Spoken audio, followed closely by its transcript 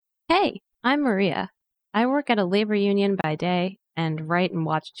Hey, I'm Maria. I work at a labor union by day and write and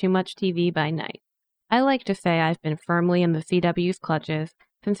watch too much TV by night. I like to say I've been firmly in the CW's clutches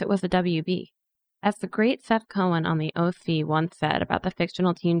since it was a WB. As the great Seth Cohen on the OC once said about the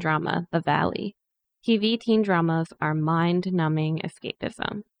fictional teen drama The Valley, TV teen dramas are mind-numbing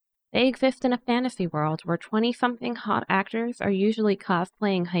escapism. They exist in a fantasy world where 20-something hot actors are usually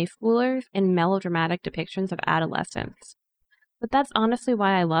cosplaying high schoolers in melodramatic depictions of adolescence. But that's honestly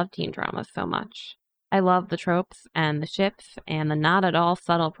why I love teen dramas so much. I love the tropes and the ships and the not at all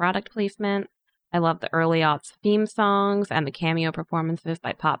subtle product placement. I love the early aughts theme songs and the cameo performances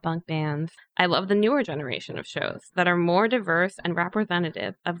by pop punk bands. I love the newer generation of shows that are more diverse and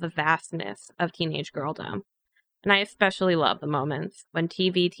representative of the vastness of teenage girldom. And I especially love the moments when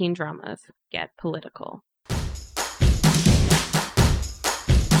TV teen dramas get political.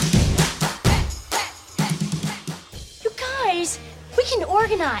 You guys, we can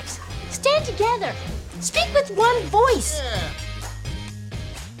organize. Stand together. Speak with one voice.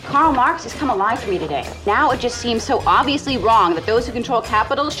 Karl Marx has come alive for me today. Now it just seems so obviously wrong that those who control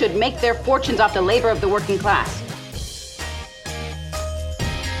capital should make their fortunes off the labor of the working class.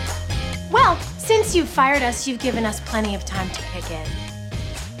 Well, since you've fired us, you've given us plenty of time to kick in.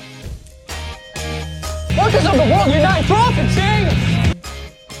 Workers of the world unite! Profit change!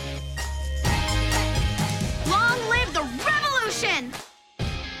 Long live the revolution!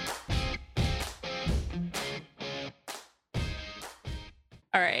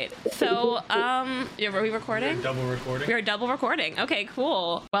 All right, so, are we recording? Double recording. We are double recording. Okay,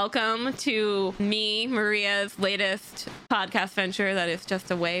 cool. Welcome to me, Maria's latest podcast venture that is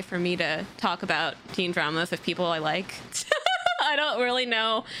just a way for me to talk about teen dramas with people I like. I don't really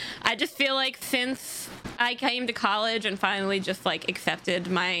know. I just feel like since I came to college and finally just like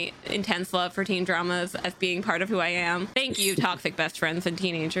accepted my intense love for teen dramas as being part of who I am. Thank you, toxic best friends and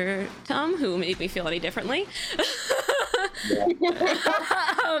teenager Tom, who made me feel any differently.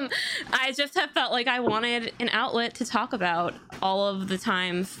 I just have felt like I wanted an outlet to talk about all of the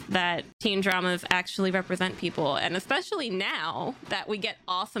times that teen dramas actually represent people, and especially now that we get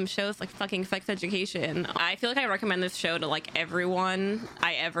awesome shows like fucking Sex Education. I feel like I recommend this show to like everyone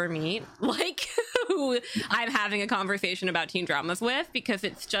I ever meet, like who I'm having a conversation about teen dramas with, because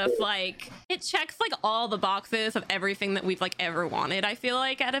it's just like it checks like all the boxes of everything that we've like ever wanted. I feel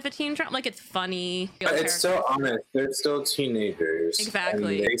like out of a teen drama, like it's funny, But it's still honest. They're still teenagers.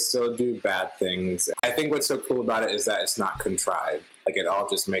 Exactly. And they still do bad things. I think what's so cool about it is that it's not contrived. Like, it all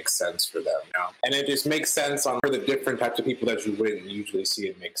just makes sense for them, you know? And it just makes sense for the different types of people that you wouldn't usually see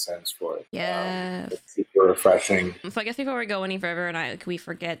it make sense for. Yes. It's super refreshing. So I guess before we go any further, and we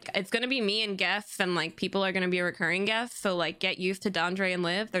forget, it's going to be me and guests, and like people are going to be recurring guests. So like get used to Dondre and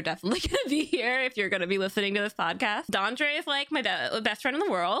Liv. They're definitely going to be here if you're going to be listening to this podcast. Dondre is like my best friend in the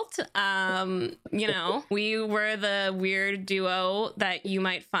world. You know, we were the weird duo that you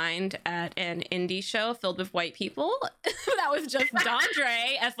might find at an indie show filled with white people. That was just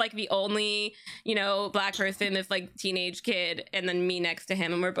Dondre as like the only, you know, black person, this like teenage kid, and then me next to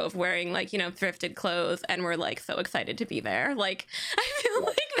him, and we're both wearing like, you know, thrifted clothes, and we're like so excited to be there. Like I feel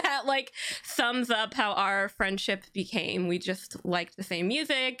like that like sums up how our friendship became. We just liked the same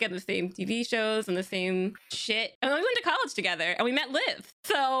music and the same TV shows and the same shit, and then we went to college together and we met Liv.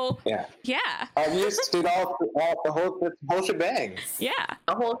 So yeah. We just did all the whole shebang. Yeah,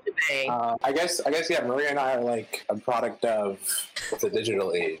 the whole shebang. I guess yeah. Maria and I are like a product of the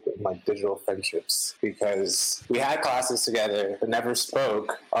digital age, like digital friendships, because we had classes together but never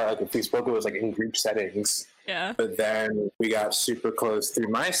spoke, or like if we spoke, it was like in group settings. Yeah. But then we got super close through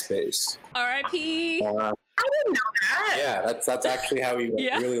MySpace. R.I.P. I didn't know that. Yeah, that's actually how we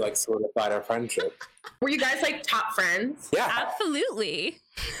really like solidified our friendship. Were you guys like top friends? Yeah, Absolutely.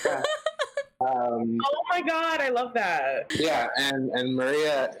 Yeah. Oh my god, I love that. Yeah, and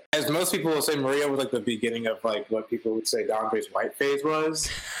Maria, as most people will say, Maria was like the beginning of like what people would say Dondre's white phase was.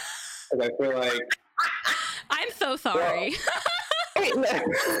 And I feel like I'm so sorry.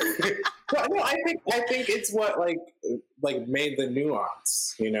 Well, no, I think it's what like made the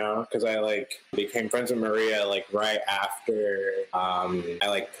nuance, you know, because I like became friends with Maria like right after I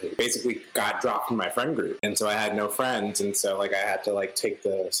like basically got dropped from my friend group, and so I had no friends, and so like I had to like take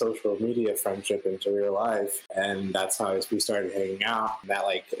the social media friendship into real life, and that's how we started hanging out. That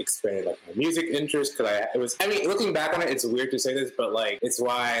like expanded like my music interest, because I mean looking back on it, it's weird to say this, but like it's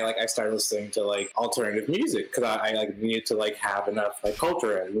why like I started listening to like alternative music, because I like needed to like have enough like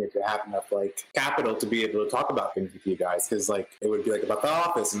culture, and needed to have enough like capital to be able to talk about things with you guys. guys, because like it would be like about The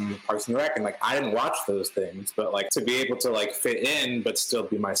Office and Parks and Rec, and like I didn't watch those things, but like to be able to like fit in but still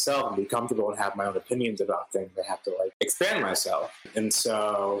be myself and be comfortable and have my own opinions about things, I have to like expand myself. And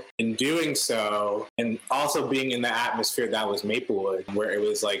so in doing so, and also being in the atmosphere that was Maplewood, where it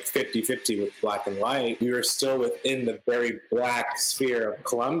was like 50-50 with black and white, we were still within the very black sphere of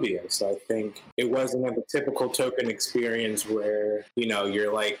Columbia. So I think it wasn't like a typical token experience where, you know,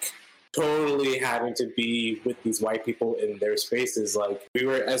 you're like totally having to be with these white people in their spaces. Like we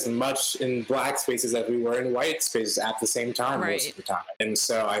were as much in black spaces as we were in white spaces at the same time most of the time. And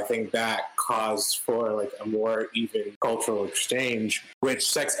so I think that caused for like a more even cultural exchange, which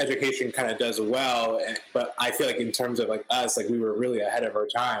sex education kind of does well. But I feel like in terms of like us, like we were really ahead of our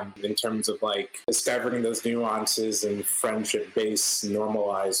time in terms of like discovering those nuances and friendship-based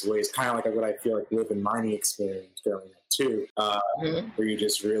normalized ways, kind of like what I feel like Liv and Marnie experienced growing up too, where you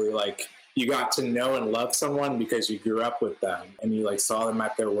just really like you got to know and love someone because you grew up with them and you like saw them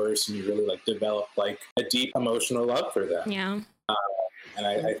at their worst and you really like developed like a deep emotional love for them. And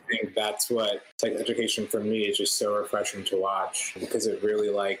I think that's what sex education for me is just so refreshing to watch, because it really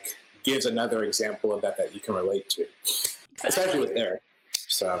like gives another example of that you can relate to, especially with Eric.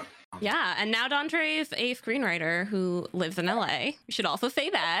 So yeah, and now Dondre is a screenwriter who lives in LA. We should also say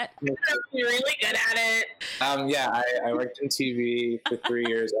that. You're really good at it. I worked in TV for 3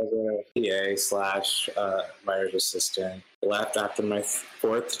 years as a PA / writer's assistant. Left after my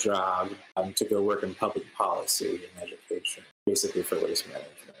 4th job to go work in public policy and education, basically for waste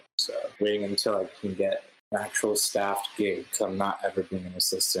management. So waiting until I can get an actual staffed gig, because I'm not ever being an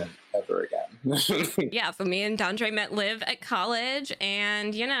assistant ever again. Yeah, so me and Dondre met Liv at college,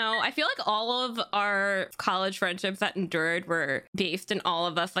 and you know, I feel like all of our college friendships that endured were based in all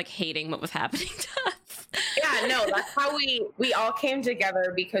of us like hating what was happening to us. Yeah, no, that's how we all came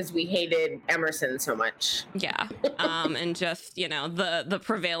together, because we hated Emerson so much. Yeah, and just, you know, the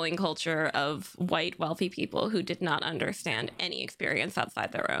prevailing culture of white wealthy people who did not understand any experience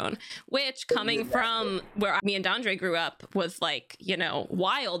outside their own, which coming from where me and Dondre grew up was like, you know,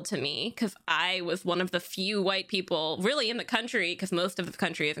 wild to me, because I was one of the few white people really in the country, because most of the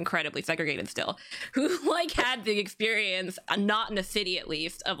country is incredibly segregated still, who like had the experience, not in a city at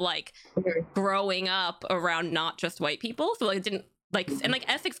least, of like growing up around not just white people. So like it didn't like, and like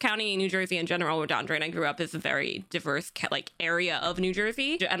Essex County, New Jersey in general, where Dondre and I grew up, is a very diverse like area of New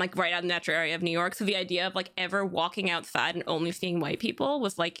Jersey, and like right out in the metro area of New York. So the idea of like ever walking outside and only seeing white people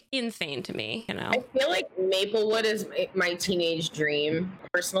was like insane to me, you know? I feel like Maplewood is my teenage dream,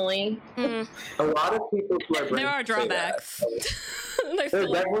 personally. A lot of people who there are drawbacks. There's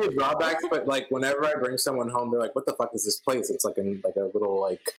definitely drawbacks, but like whenever I bring someone home, they're like, "What the fuck is this place?" It's like a little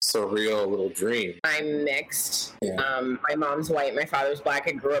like surreal little dream. I'm mixed. Yeah. My mom's white, my father's black.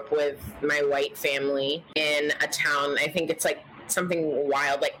 I grew up with my white family in a town. I think it's like something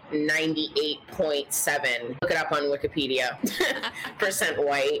wild, like 98.7. Look it up on Wikipedia. %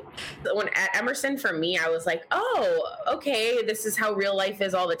 white. When at Emerson, for me, I was like, oh, okay, this is how real life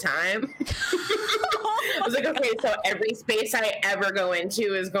is all the time. I was like, okay, so every space I ever go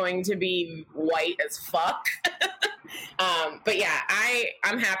into is going to be white as fuck. But yeah,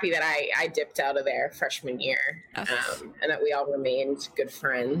 I'm happy that I dipped out of there freshman year, and that we all remained good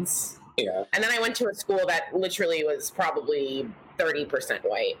friends. Yeah. And then I went to a school that literally was probably 30%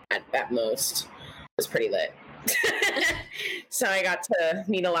 white at most. It was pretty lit. So I got to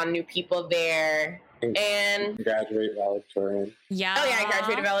meet a lot of new people there. And graduate valedictorian. Yeah. Oh yeah, I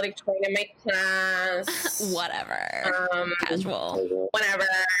graduated valedictorian in my class. Whatever. Casual. Whatever.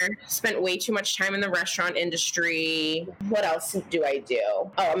 Spent way too much time in the restaurant industry. What else do I do?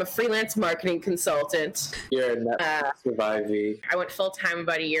 Oh, I'm a freelance marketing consultant. You're a Netflix survivee. I went full time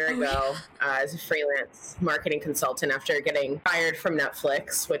about a year ago as a freelance marketing consultant after getting fired from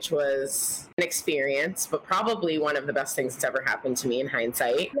Netflix, which was an experience, but probably one of the best things that's ever happened to me in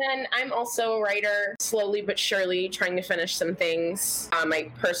hindsight. Then I'm also a writer, slowly but surely trying to finish some things on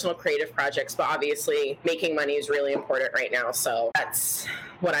my personal creative projects, but obviously making money is really important right now, so that's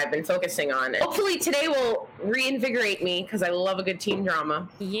what I've been focusing on. Hopefully today will reinvigorate me, because I love a good teen drama.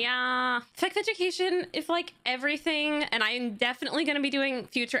 Yeah, sex education is like everything, and I'm definitely going to be doing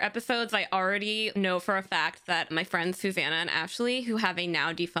future episodes. I already know for a fact that my friends Susanna and Ashley, who have a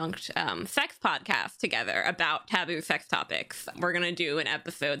now defunct sex podcast together about taboo sex topics, we're going to do an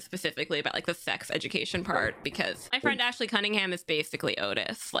episode specifically about like the sex education part, because my friend Ashley Cunningham is basically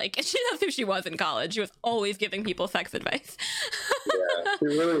Otis. Like, she knows who she was in college. She was always giving people sex advice. Yeah. She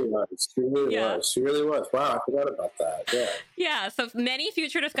really was. She really Yeah. was. She really was. Wow, I forgot about that. Yeah. Yeah, so many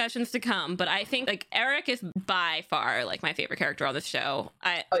future discussions to come, but I think like Eric is by far like my favorite character on the show.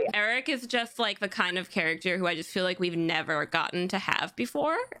 Eric is just like the kind of character who I just feel like we've never gotten to have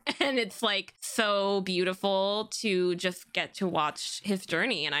before, and it's like so beautiful to just get to watch his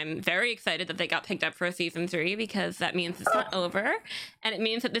journey, and I'm very excited that they got picked up for a season 3 because that means it's not over, and it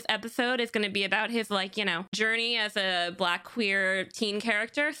means that this episode is going to be about his like, you know, journey as a Black queer teen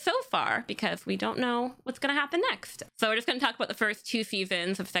character so far, because we don't know what's going to happen next. So we're just going to talk about the first 2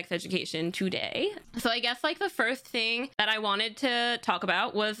 seasons of Sex Education today. So I guess like the first thing that I wanted to talk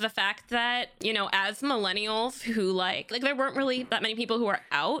about was the fact that, you know, as millennials who like there weren't really that many people who were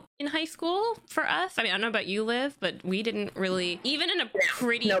out in high school for us. I mean, I don't know about you, Liv, but we didn't really, even in a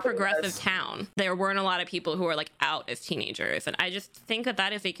pretty progressive town, there weren't a lot of people who were like out as teenagers. And I just think that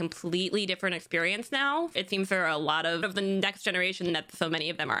that is a completely different experience now. It seems there are a lot of the next generation that so many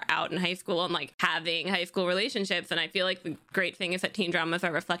of them are out in high school and like having high school relationships. And I feel like the great thing is that teen dramas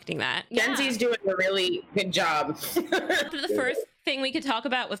are reflecting that. Gen Z's doing a really good job. The first thing we could talk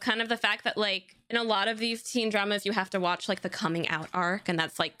about was kind of the fact that like in a lot of these teen dramas you have to watch like the coming out arc, and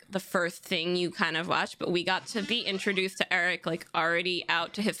that's like the first thing you kind of watch. But we got to be introduced to Eric like already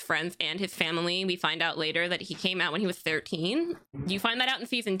out to his friends and his family. We find out later that he came out when he was 13. You find that out in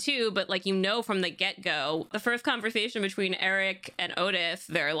season 2, but like, you know, from the get-go, the first conversation between Eric and Otis,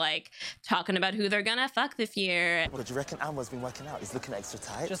 they're like talking about who they're gonna fuck this year. What, do you reckon Anwar's been working out? He's looking extra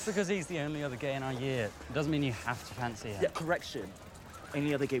tight? Just because he's the only other gay in our year doesn't mean you have to fancy him. Yeah, correction.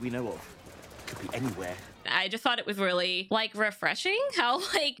 Any other gay we know of. Could be anywhere. I just thought it was really like refreshing how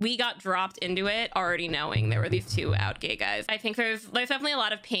like we got dropped into it already knowing there were these 2 out gay guys. I think there's definitely a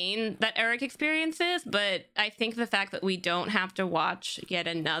lot of pain that Eric experiences, but I think the fact that we don't have to watch yet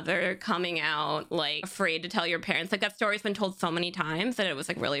another coming out, like afraid to tell your parents, like that story's been told so many times that it was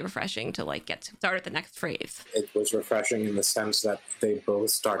like really refreshing to like get to start at the next phrase. It was refreshing in the sense that they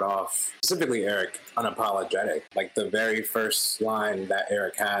both start off, specifically Eric, unapologetic. Like the very first line that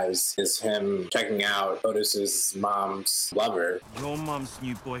Eric has is him checking out Otis's mom's lover. Your mom's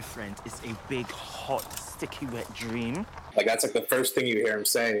new boyfriend is a big, hot, sticky, wet dream. Like that's like the first thing you hear him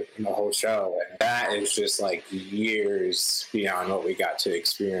say in the whole show, and that is just like years beyond what we got to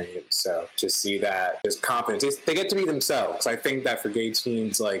experience. So to see that, just confidence, they get to be themselves. I think that for gay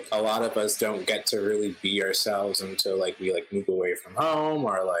teens, like a lot of us don't get to really be ourselves until like we like move away from home,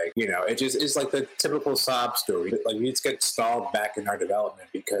 or like, you know, it just is like the typical sob story. Like we just get stalled back in our development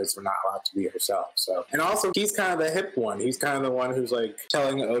because we're not allowed to be ourselves. So, and also he's kind of the hip one. He's kind of the one who's like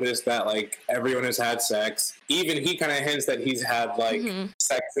telling Otis that like everyone has had sex. Even he kind of hints that he's had like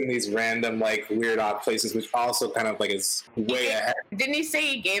sex in these random like weird odd places, which also kind of like is way ahead. Didn't he say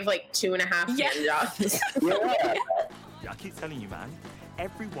he gave like 2.5 hand jobs? Yeah. I keep telling you, man.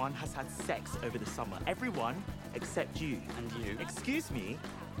 Everyone has had sex over the summer. Everyone except you. And you. Excuse me?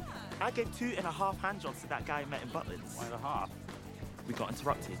 I gave 2.5 hand jobs to that guy I met in Butlins. 1.5. We got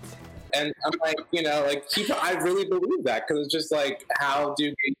interrupted. And I'm like, you know, like I really believe that, because it's just like, how do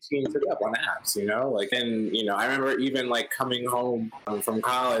gay teens hook up on apps, you know? Like, and you know, I remember even like coming home from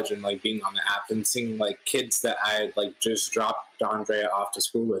college and like being on the app and seeing like kids that I had like just dropped Andrea off to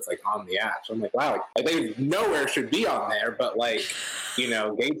school with, like on the app. So I'm like, wow, like they nowhere should be on there, but like, you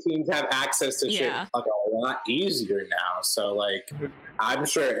know, gay teens have access to shit like a lot easier now. So like, I'm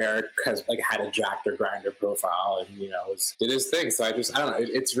sure Eric has like had a Jack'd or Grindr profile and, you know, did his thing. So I don't know.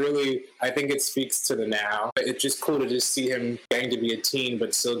 It's really, I think it speaks to the now. But it's just cool to just see him getting to be a teen,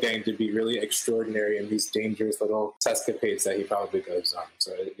 but still getting to be really extraordinary in these dangerous little sescapades that he probably goes on.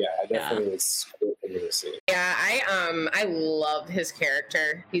 So yeah, I definitely was cool for me to see. Yeah, I love his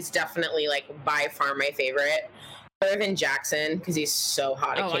character. He's definitely like by far my favorite. Other than Jackson, because he's so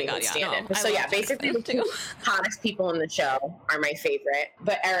hot, I can't even stand it. So yeah, basically the 2 hottest people in the show are my favorite.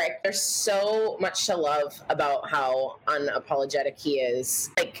 But Eric, there's so much to love about how unapologetic he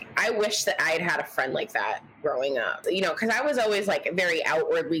is. Like, I wish that I'd had a friend like that growing up, you know, because I was always like very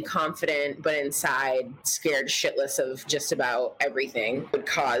outwardly confident, but inside scared shitless of just about everything. Would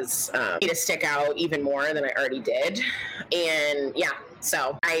cause me to stick out even more than I already did. And yeah,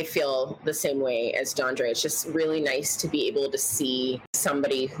 so I feel the same way as Dondre. It's just really nice to be able to see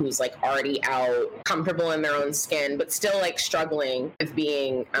somebody who's like already out, comfortable in their own skin, but still like struggling with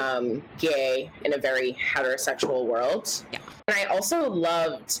being gay in a very heterosexual world. Yeah. And I also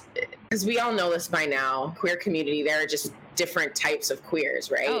loved, because we all know this by now, queer community, there are just different types of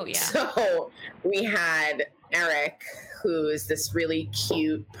queers, right? Oh, yeah. So we had Eric, who is this really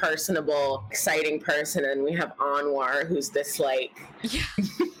cute, personable, exciting person, and we have Anwar, who's this like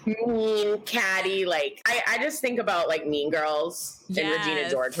mean, catty. Like I just think about like Mean Girls and Regina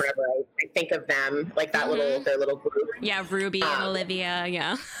George whenever I think of them, like that their little group. Yeah, Ruby and Olivia.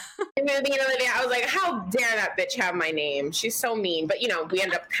 Yeah. Ruby and Olivia. I was like, how dare that bitch have my name? She's so mean. But we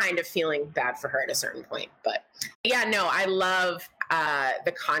end up kind of feeling bad for her at a certain point. But yeah, no, I love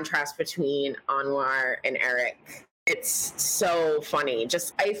the contrast between Anwar and Eric. It's so funny.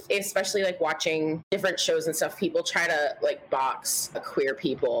 I especially like watching different shows and stuff. People try to like box queer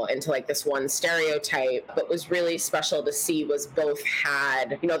people into like this one stereotype. What was really special to see was both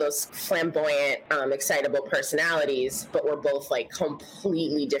had, those flamboyant, excitable personalities, but were both like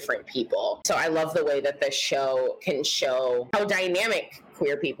completely different people. So I love the way that this show can show how dynamic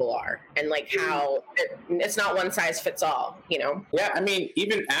queer people are and like how it's not one size fits all, Yeah, I mean,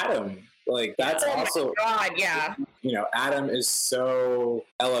 even Adam. Like that's also, my God, yeah. Adam is so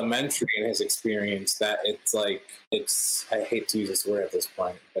elementary in his experience that it's like I hate to use this word at this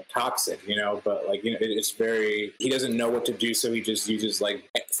point, but toxic, but like it's very, he doesn't know what to do, so he just uses like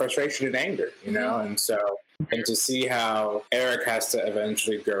frustration and anger, and to see how Eric has to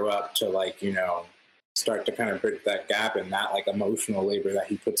eventually grow up to like start to kind of bridge that gap and that like emotional labor that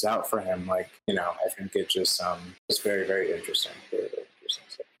he puts out for him, like I think it just it's very, very interesting. Very, very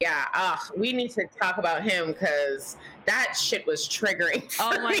interesting. Yeah, we need to talk about him because that shit was triggering.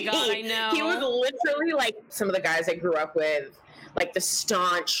 Oh my God, I know. He was literally like some of the guys I grew up with, like the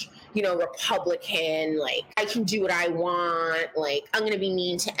staunch, Republican, like I can do what I want, like I'm gonna be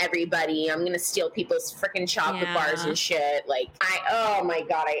mean to everybody, I'm gonna steal people's freaking chocolate bars and shit. Like oh my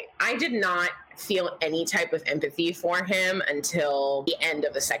God, I did not feel any type of empathy for him until the end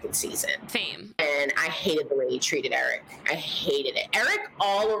of the second season. Same. And I hated the way he treated Eric. I hated it. Eric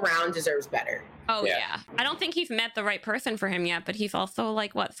all around deserves better. Oh yeah. I don't think he's met the right person for him yet, but he's also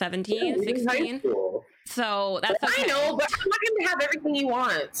like what, 17, 16? So that's okay. I know, but I want him to have everything he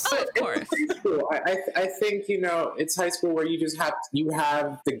wants. Oh, of course. It's high school. I think it's high school where you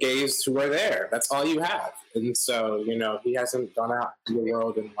have the gays who are there. That's all you have. And so he hasn't gone out in the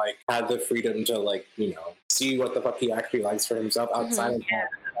world and like had the freedom to like see what the fuck he actually likes for himself outside of that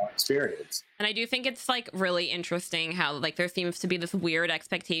experience. And I do think it's like really interesting how like there seems to be this weird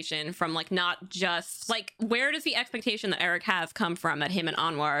expectation from like not just like, where does the expectation that Eric has come from that him and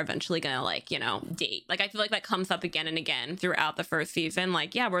Anwar are eventually gonna like date? Like I feel like that comes up again and again throughout the first season.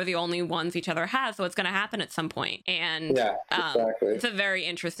 Like we're the only ones each other has, so it's gonna happen at some point. And exactly. It's a very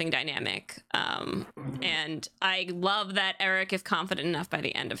interesting dynamic. And I love that Eric is confident enough by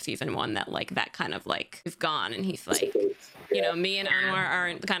the end of season 1 that like that kind of like is gone, and he's like, me and Anwar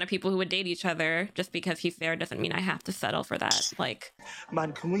aren't the kind of people who would date each other. Just because he's there doesn't mean I have to settle for that. Like,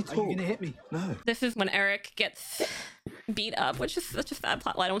 man, can we talk? Are you gonna hit me? No. This is when Eric gets beat up, which is such a sad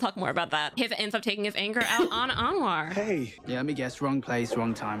plot. I don't talk more about that. He ends up taking his anger out on Anwar. Hey. Yeah, let me guess. Wrong place,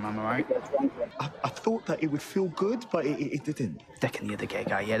 wrong time. Am I right? I thought that it would feel good, but it didn't. Declan, you're the gay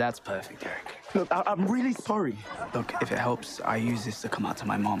guy. Yeah, that's perfect, Eric. Look, I'm really sorry. Look, if it helps, I use this to come out to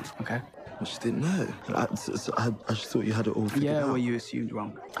my mom, okay? I just didn't know. I just thought you had it all figured out. Yeah, well, you assumed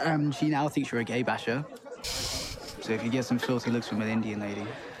wrong. She now thinks you're a gay basher. So if you get some filthy looks from an Indian lady,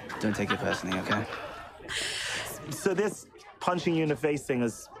 don't take it personally, okay? So this punching you in the face thing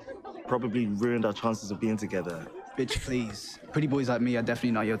has probably ruined our chances of being together. Bitch, please. Pretty boys like me are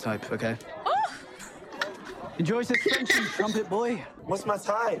definitely not your type, okay? Enjoy suspension, trumpet boy. What's my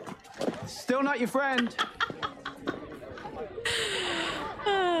type? Still not your friend.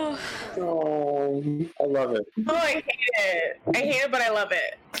 Oh, I love it. Oh, I hate it. I hate it, but I love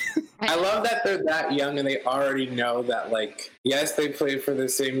it. I love that they're that young and they already know that, like, yes, they play for the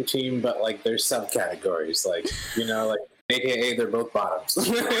same team, but, like, there's subcategories. Like, like, AKA they're both bottoms.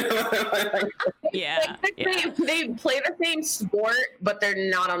 Yeah. They play the same sport, but they're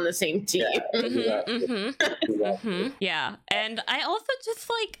not on the same team. Yeah. And I also just,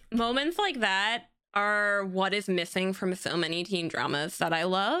 like, moments like that are what is missing from so many teen dramas that I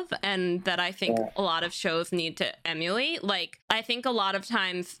love and that I think a lot of shows need to emulate. Like, I think a lot of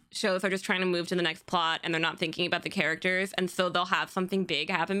times shows are just trying to move to the next plot and they're not thinking about the characters, and so they'll have something big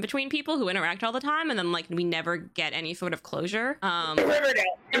happen between people who interact all the time, and then like we never get any sort of closure.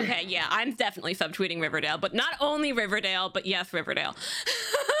 Riverdale. Okay, yeah, I'm definitely subtweeting Riverdale, but not only Riverdale, but yes, Riverdale.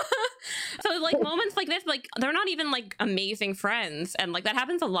 So like moments like this, like they're not even like amazing friends, and like that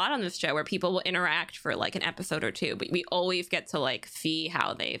happens a lot on this show where people will interact for like an episode or two, but we always get to like see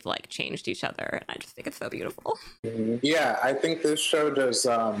how they've like changed each other, and I just think it's so beautiful. Yeah, I think this show does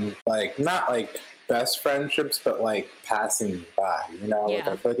like not like best friendships, but like passing by, like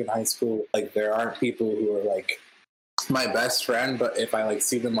I feel like in high school, like there aren't people who are like my best friend, but if I like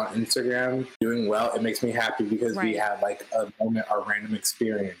see them on Instagram doing well, it makes me happy because we had like a moment, a random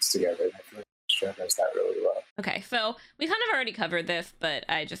experience together. And I feel like the show does that really well. Okay, so we kind of already covered this, but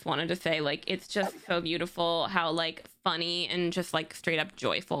I just wanted to say, like, it's just so beautiful how, like, funny and just, like, straight up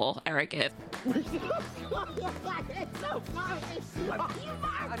joyful Eric is. It's so funny.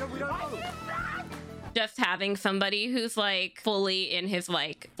 I don't know. Just having somebody who's like fully in his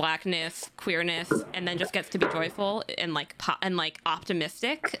like blackness, queerness, and then just gets to be joyful and like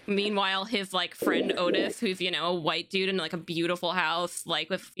optimistic. Meanwhile, his like friend Otis, who's, you know, a white dude in like a beautiful house, like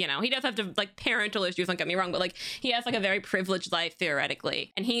with, you know, he does have to like parental issues, don't get me wrong, but like he has like a very privileged life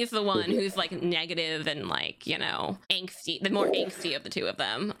theoretically, and he's the one who's like negative and like, you know, angsty, the more angsty of the two of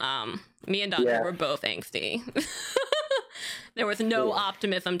them. Me and Donna were both angsty. There was no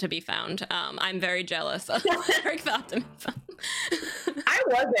optimism to be found. I'm very jealous of Eric's optimism. I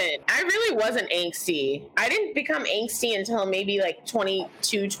really wasn't angsty. I didn't become angsty until maybe like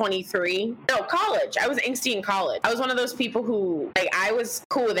 22, 23. No, college. I was angsty in college. I was one of those people who, like, I was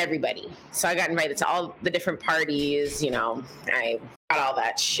cool with everybody. So I got invited to all the different parties, you know, I got all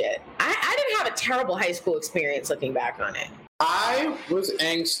that shit. I didn't have a terrible high school experience looking back on it. I was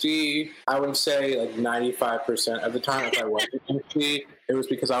angsty, I would say like 95% of the time. If I wasn't angsty, it was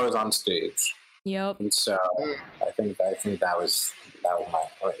because I was on stage. Yep. And so I think that was my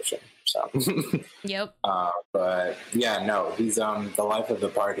relation. So yep. But yeah, no, he's the life of the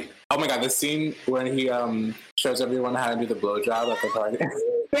party. Oh my god, the scene when he shows everyone how to do the blowjob at the party.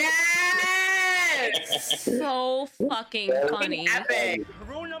 Yes! So fucking funny. Epic.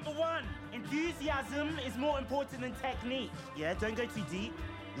 Rule number 1. Enthusiasm is more important than technique. Yeah, don't go too deep.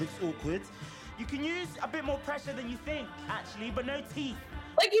 Looks awkward. You can use a bit more pressure than you think, actually, but no teeth.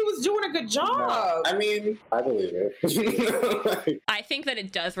 Like he was doing a good job. No, I mean, I believe it. I think that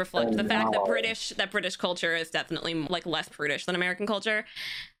it does reflect the fact that British culture is definitely like less prudish than American culture.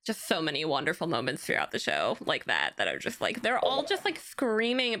 Just so many wonderful moments throughout the show like that are just like, they're all just like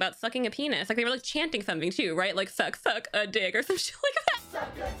screaming about sucking a penis. Like they were like chanting something too, right? Like suck a dick or some shit like that. Suck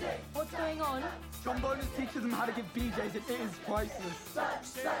a dick. What's going on? John Bonus teaches them how to give BJs. It is priceless. Suck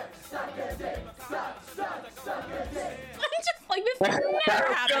a dick. Suck a dick. I'm just like, this would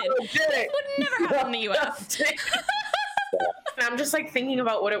never happen. This would never happen in the US. And I'm just like thinking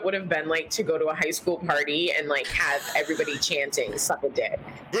about what it would have been like to go to a high school party and like have everybody chanting "suck a dick."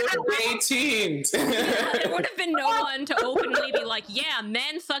 We're 18s. There would have been no one to openly be like, "Yeah,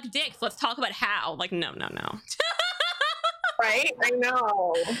 men suck dicks. Let's talk about how." Like, no. Right? I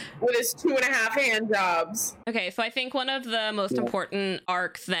know. With his 2.5 hand jobs. Okay, so I think one of the most important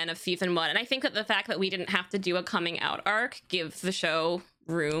arcs then of season 1, and I think that the fact that we didn't have to do a coming out arc gives the show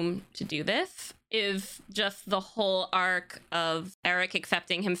room to do this, is just the whole arc of Eric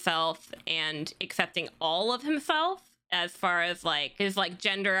accepting himself and accepting all of himself, as far as like his like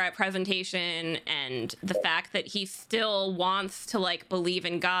gender presentation and the fact that he still wants to like believe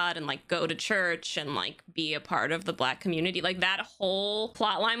in God and like go to church and like be a part of the Black community. Like that whole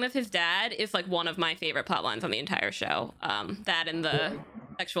plot line with his dad is like one of my favorite plot lines on the entire show. That and the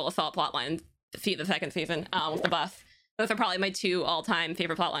sexual assault plot line, the second season with the bus. Those are probably my 2 all-time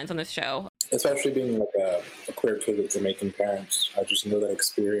favorite plot lines on this show. Especially being like a queer kid with Jamaican parents, I just know that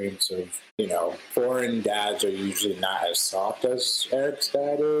experience of, you know, foreign dads are usually not as soft as Eric's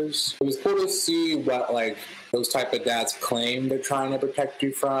dad is. It was cool to see what like those type of dads claim they're trying to protect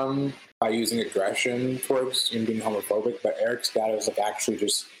you from by using aggression towards and being homophobic. But Eric's dad is like actually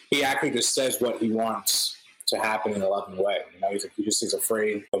just says what he wants to happen in a loving way. You know, he just is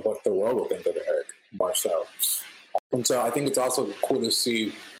afraid of what the world will think of Eric, more so. And so I think it's also cool to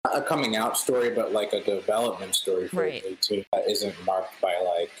see a coming out story, but like a development story for a kid too, that isn't marked by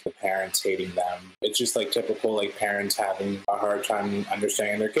like the parents hating them. It's just like typical like parents having a hard time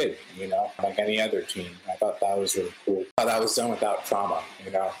understanding their kid, you know, like any other teen. I thought that was really cool. I thought that was done without trauma,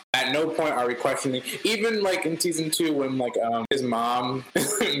 you know. At no point are we questioning, even like in season 2 when like his mom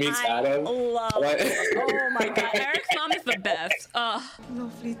meets Adam. Oh my god, Eric's mom is the best.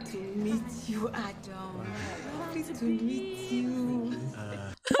 Lovely to meet you, Adam. Lovely to meet you.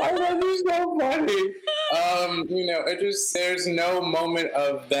 I thought it was so funny. You know, there's no moment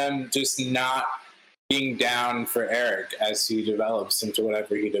of them just not being down for Eric as he develops into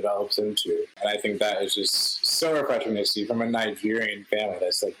whatever he develops into. And I think that is just so refreshing to see from a Nigerian family.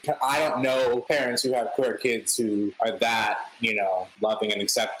 That's like, I don't know parents who have queer kids who are that, you know, loving and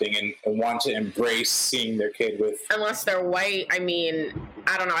accepting and want to embrace seeing their kid with. Unless they're white, I mean,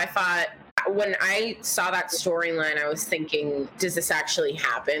 I don't know. I thought when I saw that storyline, I was thinking, does this actually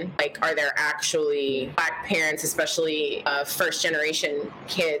happen? Like, are there actually Black parents, especially first generation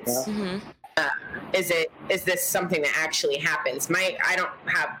kids, is this something that actually happens? I don't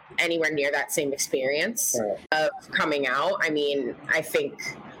have anywhere near that same experience of coming out. I mean, I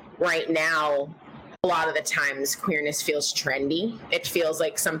think right now, a lot of the times queerness feels trendy. It feels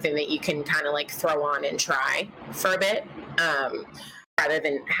like something that you can kind of like throw on and try for a bit, rather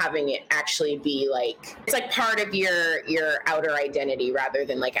than having it actually be like, it's like part of your outer identity rather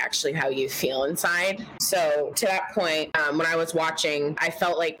than like actually how you feel inside. So to that point, when I was watching, I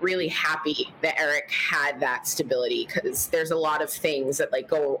felt like really happy that Eric had that stability, because there's a lot of things that like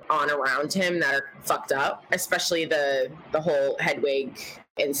go on around him that are fucked up, especially the whole Hedwig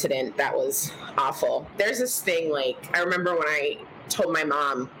incident. That was awful. There's this thing, like, I remember when I told my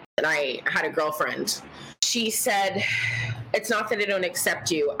mom that I had a girlfriend, she said, it's not that I don't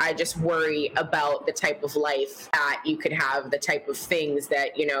accept you, I just worry about the type of life that you could have, the type of things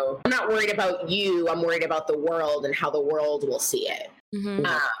that, you know, I'm not worried about you, I'm worried about the world and how the world will see it. Mm-hmm.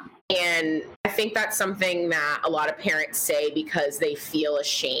 And I think that's something that a lot of parents say because they feel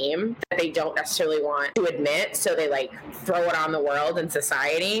ashamed that they don't necessarily want to admit, so they like throw it on the world and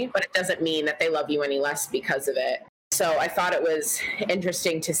society, but it doesn't mean that they love you any less because of it. So I thought it was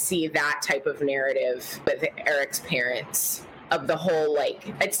interesting to see that type of narrative with Eric's parents, of the whole,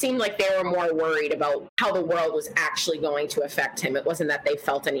 like, it seemed like they were more worried about how the world was actually going to affect him. It wasn't that they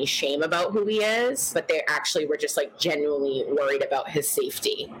felt any shame about who he is, but they actually were just like genuinely worried about his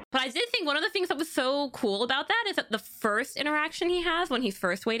safety. But I did think one of the things that was so cool about that is that the first interaction he has when he's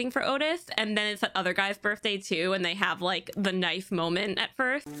first waiting for Otis, and then it's that other guy's birthday too, and they have like the knife moment at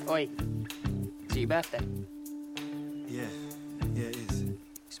first. Oi, it's your birthday. Yeah, it is.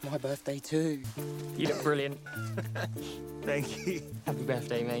 It's my birthday too. You look brilliant. Thank you. Happy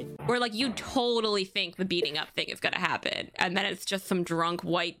birthday, mate. Where like you totally think the beating up thing is gonna happen, and then it's just some drunk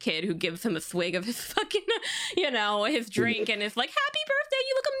white kid who gives him a swig of his fucking, you know, his drink, and is like, happy birthday,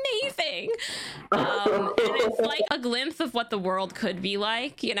 you look amazing. And it's like a glimpse of what the world could be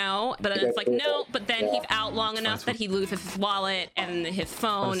like, you know, but then it's like, no, but then he's out long enough that he loses his wallet and his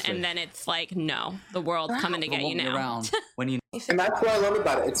phone, and then it's like, no, the world's coming to get you now. And that's what I love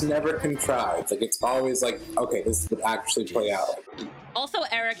about it. It's never contrived. Like, it's always like, okay, this would actually play out. Also,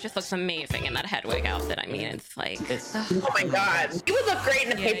 Eric just looks amazing in that Hedwig outfit. I mean, it's like... Oh my god. He would look great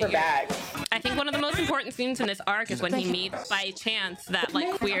in a paper bag. I think one of the most important scenes in this arc is when he meets, by chance, that,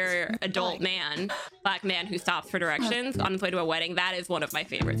 like, queer adult man, black man who stops for directions on his way to a wedding. That is one of my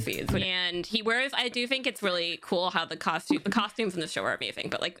favorite scenes. And he wears... I do think it's really cool how the costumes in the show are amazing,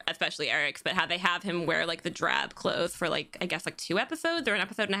 but, like, especially Eric's, but how they have him wear, like, the drab clothes for, like, I guess, like, 2 episodes or an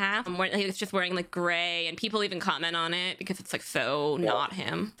episode and a half, where he's just wearing, like, gray, and people even comment on it because it's, like, so not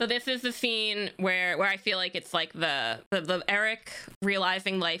him. So this is the scene where I feel like it's like the Eric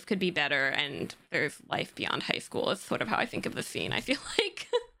realizing life could be better and there's life beyond high school is sort of how I think of the scene. I feel like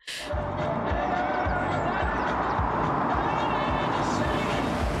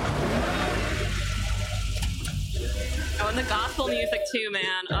oh, and the gospel music too,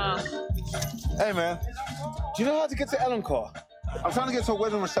 man. Oh. Hey man, do you know how to get to Ellencore? I'm trying to get to a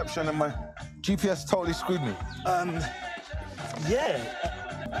wedding reception and my GPS totally screwed me. Yeah.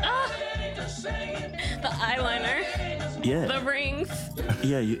 The eyeliner. Yeah. The rings.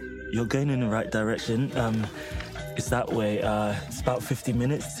 Yeah, you're going in the right direction. It's that way. It's about 50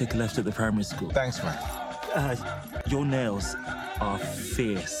 minutes to take a left at the primary school. Thanks, man. Your nails are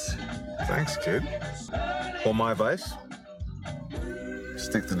fierce. Thanks, kid. Want my advice?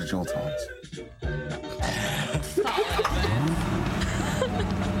 Stick to the jewel tones.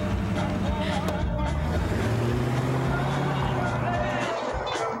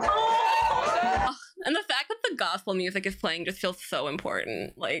 And the fact that the gospel music is playing just feels so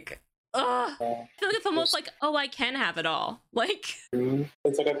important. Like, I feel like it's almost like, oh, I can have it all. Like,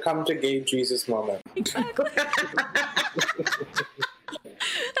 it's like a come to gay Jesus moment. Exactly. That's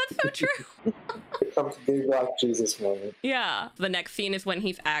so true. Come to gay black Jesus moment. Yeah. The next scene is when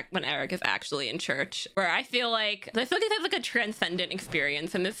when Eric is actually in church, where I feel like there's like a transcendent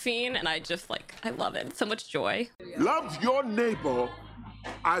experience in this scene, and I love it. So much joy. Love your neighbor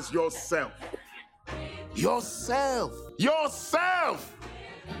as yourself. Yourself.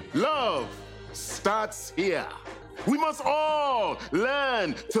 Love starts here. We must all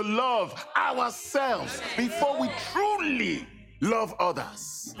learn to love ourselves before we truly love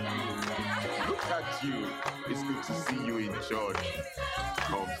others. Look at you. It's good to see you in church.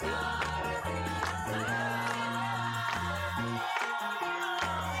 Come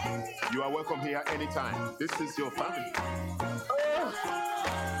You are welcome here anytime. This is your family.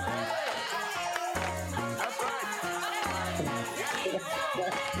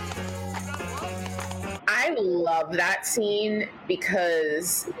 I love that scene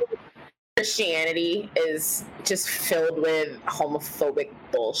because Christianity is just filled with homophobic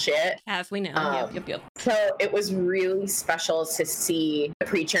bullshit. As we know. Yep. So it was really special to see the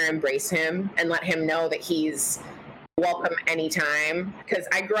preacher embrace him and let him know that he's welcome anytime, because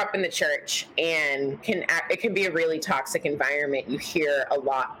I grew up in the church, and it can be a really toxic environment. You hear a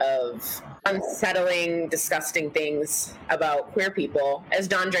lot of unsettling, disgusting things about queer people. As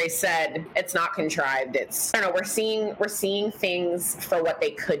Dondre said, it's not contrived. It's, I don't know, we're seeing things for what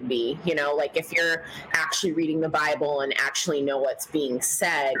they could be, you know, like if you're actually reading the Bible and actually know what's being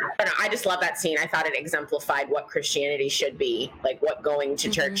said. I just love that scene. I thought it exemplified what Christianity should be, like what going to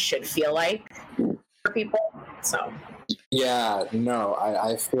church should feel like for people. So yeah, no,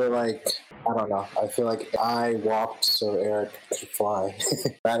 I feel like, I don't know, I feel like I walked so Eric could fly.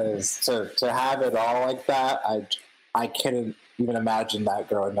 That is, to have it all like that, I couldn't even imagine that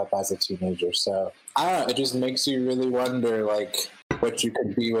growing up as a teenager. So I don't know, it just makes you really wonder like what you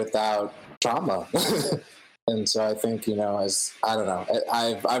could be without trauma. And so I think, you know, I don't know,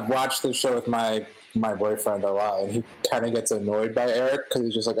 I've watched the show with my boyfriend a lot, and he kind of gets annoyed by Eric because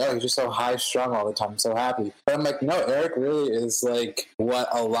he's just like, oh, he's just so high strung all the time, so happy. But I'm like, no, Eric really is like what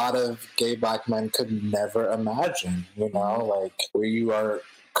a lot of gay black men could never imagine, you know, like where you are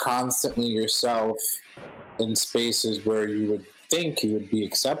constantly yourself in spaces where you would think you would be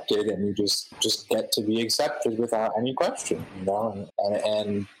accepted, and you just get to be accepted without any question, you know,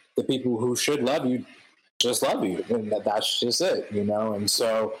 and the people who should love you just love you, and that's just it, you know. And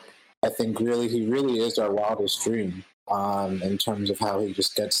so I think he really is our wildest dream in terms of how he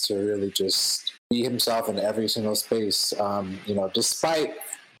just gets to really just be himself in every single space, you know, despite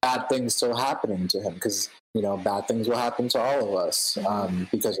bad things still happening to him, because, you know, bad things will happen to all of us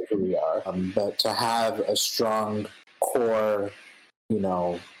because of who we are. But to have a strong core, you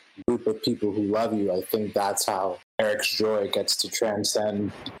know, group of people who love you, I think that's how Eric's joy gets to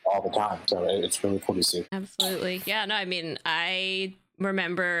transcend all the time. So it's really cool to see. Absolutely. Yeah, no, I mean, I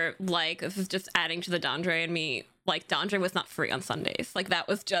remember, like, this is just adding to the Dondre and me, like, Dondre was not free on Sundays. Like, that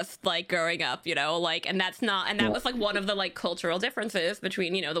was just, like, growing up, you know, like, and that was, like, one of the, like, cultural differences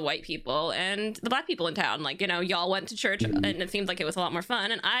between, you know, the white people and the black people in town. Like, you know, y'all went to church and it seemed like it was a lot more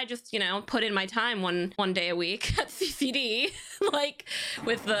fun. And I just, you know, put in my time one day a week at CCD, like,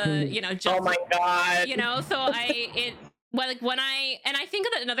 with the, you know, just, oh my God. You know, so well, like I think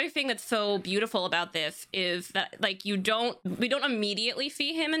that another thing that's so beautiful about this is that, like, we don't immediately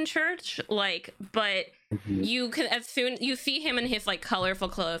see him in church, like, but you can, as soon you see him in his, like, colorful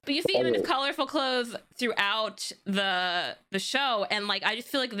clothes, but you see him in his colorful clothes throughout the show, and, like, I just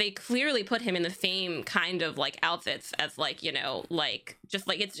feel like they clearly put him in the same kind of, like, outfits as, like, you know, like, just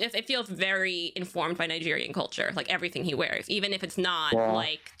like it feels very informed by Nigerian culture, like everything he wears, even if it's not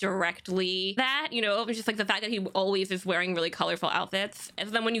like directly that, you know, it's just like the fact that he always is wearing really colorful outfits, and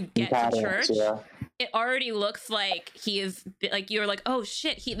then when you get to church, it already looks like he is, like, you're like, oh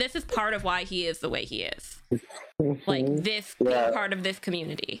shit, this is part of why he is the way he is. Like, this being part of this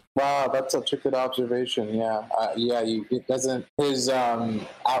community. Wow, that's such a good observation. It doesn't, his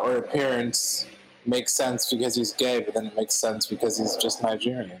outward appearance makes sense because he's gay, but then it makes sense because he's just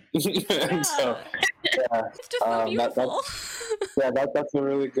Nigerian. And so, it's just so beautiful. That's a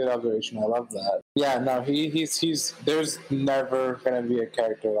really good observation. I love that. Yeah, no, he's there's never gonna be a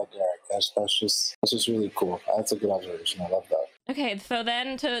character like Eric. That's just really cool. That's a good observation. I love that. Okay, so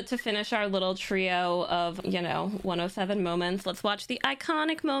then to finish our little trio of, you know, 107 moments, let's watch the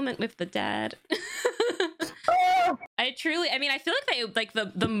iconic moment with the dad. I feel like they, like,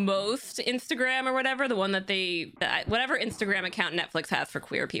 the most Instagram or whatever, the one that whatever Instagram account Netflix has for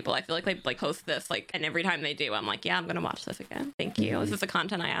queer people, I feel like they, like, post this, like, and every time they do, I'm like, yeah, I'm gonna watch this again. Thank you. This is the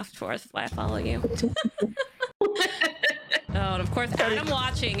content I asked for. This is why I follow you. Oh, and of course, Adam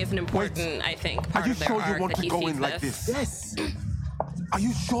watching is an important, I think, part of their arc. Are you sure you want to go in like this? Yes. Are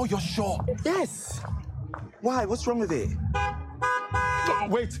you sure you're sure? Yes. Why? What's wrong with it?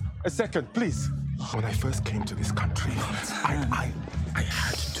 Wait a second, please. When I first came to this country, I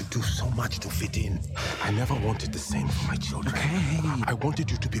had to do so much to fit in. I never wanted the same for my children. Okay. I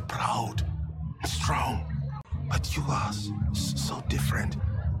wanted you to be proud, strong. But you are so different.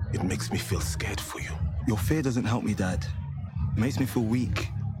 It makes me feel scared for you. Your fear doesn't help me, Dad. It makes me feel weak.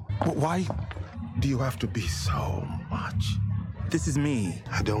 But why do you have to be so much? This is me.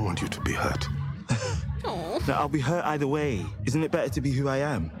 I don't want you to be hurt. No, I'll be hurt either way. Isn't it better to be who I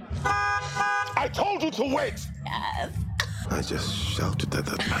am? I told you to wait! Yes. I just shouted at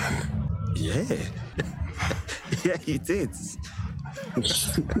that man. Yeah. Yeah, you did.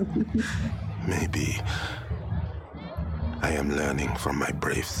 Maybe I am learning from my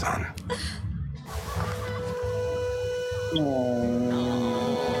brave son.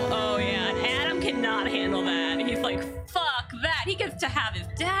 Oh yeah, that? He gets to have his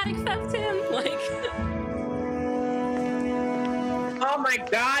dad accept him. Like, oh my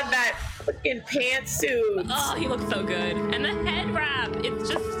god, that fucking pantsuit. oh, he looks so good. And the head wrap, it's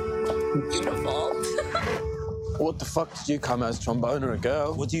just beautiful. What the fuck did you come as, trombone or a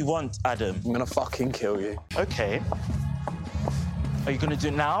girl? What do you want, Adam? I'm gonna fucking kill you. Okay. Are you gonna do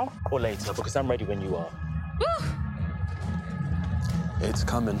it now or later? Because I'm ready when you are. Woo! It's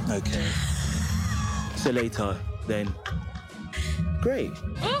coming. Okay. So later, then. Great.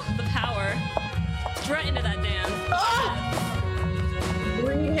 Oh, the power. Right into that dance. Oh!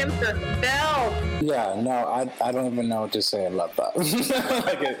 Bring him the bell. Yeah, no, I don't even know what to say about that.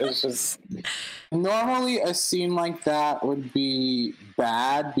 Like, it's just... Normally, a scene like that would be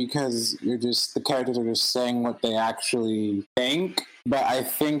bad because the characters are just saying what they actually think. But I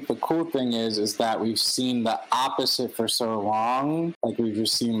think the cool thing is that we've seen the opposite for so long. Like, we've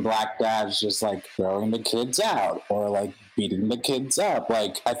just seen black dads just, like, throwing the kids out or, like, beating the kids up.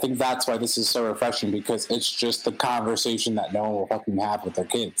 Like, I think that's why this is so refreshing, because it's just the conversation that no one will fucking have with their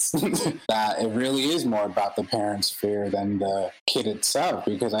kids. That it really is more about the parents' fear than the kid itself.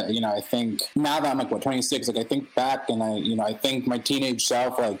 Because, I think now that I'm, like, 26, like, I think back and I think my teenage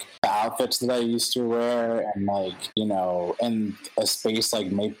self, like, the outfits that I used to wear and, like, and a space like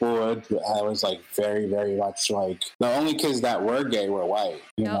Maplewood, I was like very, very much like the only kids that were gay were white,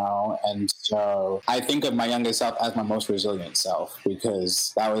 you know? And so I think of my youngest self as my most resilient self,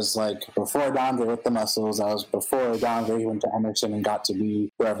 because that was like before Dondre with the muscles, that was before Dondre went to Emerson and got to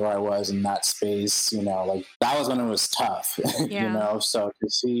be wherever I was in that space, like that was when it was tough, so to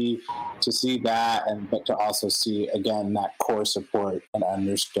see that, but to also see again that core support and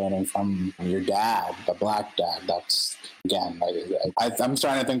understanding from your dad, the black dad, that's again, I'm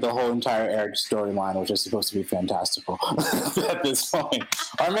starting to think the whole entire Eric storyline was just supposed to be fantastical at this point.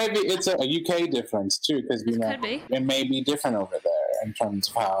 Or maybe it's a UK difference too, because it may be different over there in terms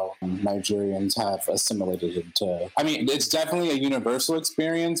of how Nigerians have assimilated into. I mean, it's definitely a universal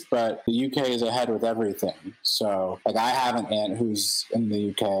experience, but the UK is ahead with everything. So, like, I have an aunt who's in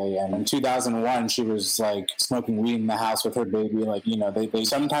the UK, and in 2001, she was like smoking weed in the house with her baby. Like, they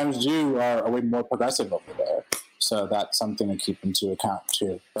sometimes are way more progressive over there. So that's something to keep into account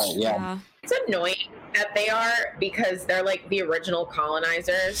too. But yeah. It's annoying that they are, because they're like the original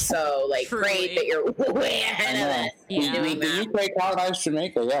colonizers. So like, great that you're way ahead of us doing that. The UK colonized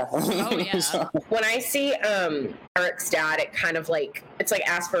Jamaica, yeah. Oh yeah. So. When I see Eric's dad, it kind of like, it's like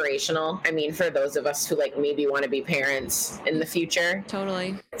aspirational. I mean, for those of us who like maybe want to be parents in the future.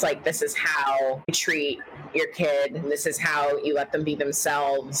 Totally. It's like, this is how you treat your kid, and this is how you let them be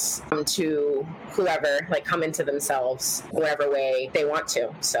themselves, come into themselves whatever way they want to.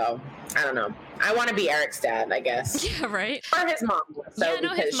 So I don't know. I want to be Eric's dad, I guess. Yeah, right. Or his mom. So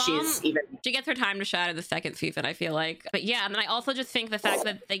his mom, she gets her time to shine in the second season, I feel like. But yeah, and then I also just think the fact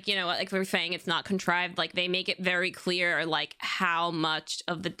that, like, like we were saying, it's not contrived. Like, they make it very clear, like, how much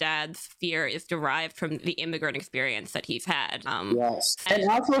of the dad's fear is derived from the immigrant experience that he's had. Yes. And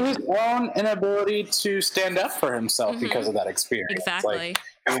also his own inability to stand up for himself because of that experience. Exactly. Like,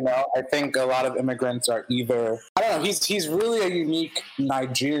 I think a lot of immigrants are either, I don't know, he's really a unique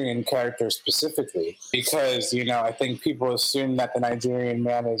Nigerian character specifically, because, I think people assume that the Nigerian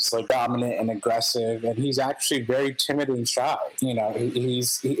man is like dominant and aggressive, and he's actually very timid and shy. He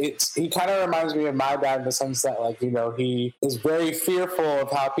kind of reminds me of my dad in the sense that, like, he is very fearful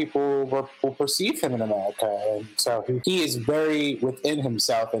of how people will perceive him in America. And so he is very within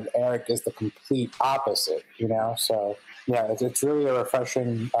himself, and Eric is the complete opposite, so. Yeah, it's really a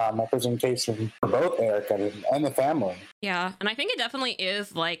refreshing representation for both Eric and the family. Yeah, and I think it definitely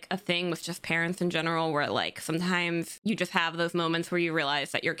is like a thing with just parents in general, where like sometimes you just have those moments where you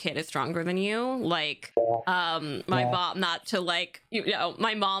realize that your kid is stronger than you. Like, my mom, not to like,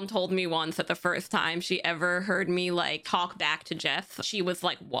 my mom told me once that the first time she ever heard me like talk back to Jeff, she was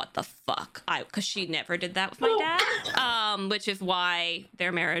like, "What the fuck?" Because she never did that with my dad, which is why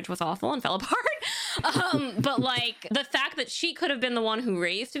their marriage was awful and fell apart. But like the fact that she could have been the one who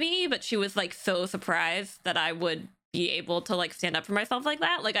raised me, but she was like so surprised that I would be able to like stand up for myself like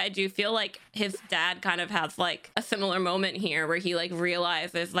that. Like, I do feel like his dad kind of has like a similar moment here where he like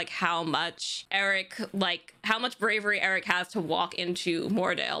realizes like how much bravery Eric has to walk into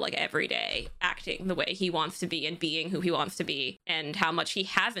Moordale like every day, acting the way he wants to be and being who he wants to be, and how much he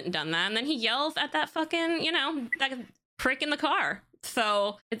hasn't done that. And then he yells at that fucking, that prick in the car.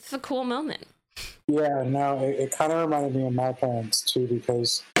 So it's a cool moment. Yeah, no, it kind of reminded me of my parents too,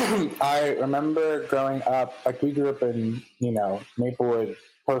 because I remember growing up, like we grew up in, Maplewood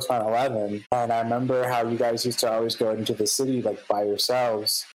post 9/11, and I remember how you guys used to always go into the city like by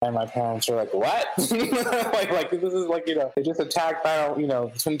yourselves, and my parents were like, "What?" like this is like, they just attacked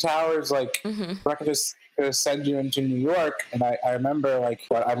Twin Towers, like I could just send you into New York. And I remember like,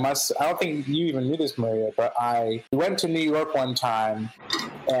 I don't think you even knew this, Maria, but I went to New York one time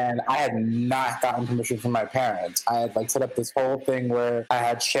and I had not gotten permission from my parents. I had like set up this whole thing where I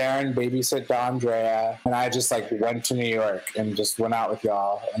had Sharon babysit Dondrea, and I just like went to New York and just went out with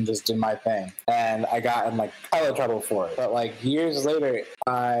y'all and just did my thing. And I got in like hella trouble for it. But like years later,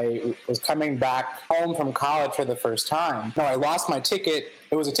 I was coming back home from college for the first time. No, I lost my ticket.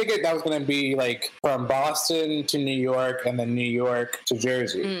 It was a ticket that was going to be like from Boston to New York and then New York to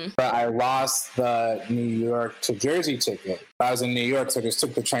Jersey. But I lost the New York to Jersey ticket. I was in New York, so I just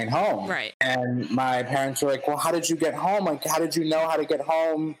took the train home. Right. And my parents were like, well, how did you get home? Like, how did you know how to get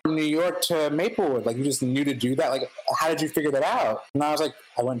home from New York to Maplewood? Like, you just knew to do that? Like, how did you figure that out? And I was like,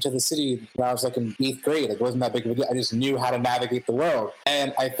 I went to the city when I was like in 8th grade. Like, it wasn't that big of a deal. I just knew how to navigate the world.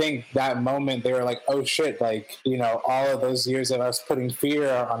 And I think that moment they were like, oh shit, like, all of those years of us putting fear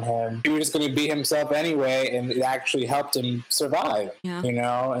on him, he was just going to be himself anyway, and it actually helped him survive,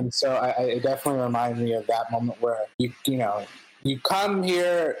 And so it definitely reminded me of that moment where you come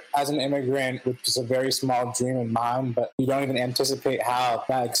here as an immigrant with just a very small dream in mind, but you don't even anticipate how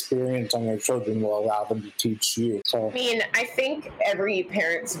that experience on your children will allow them to teach you. So, I mean, I think every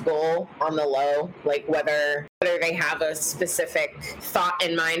parent's goal on the low, like whether they have a specific thought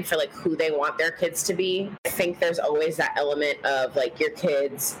in mind for like who they want their kids to be, I think there's always that element of like your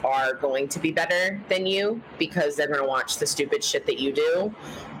kids are going to be better than you because they're going to watch the stupid shit that you do,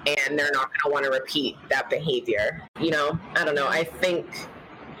 and they're not going to want to repeat that behavior. I don't know. I think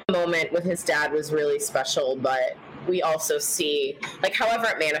the moment with his dad was really special, but we also see, like, however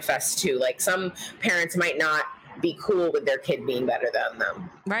it manifests too, like some parents might not be cool with their kid being better than them.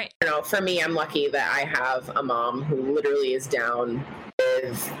 Right. For me, I'm lucky that I have a mom who literally is down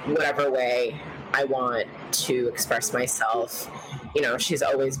with whatever way I want to express myself. She's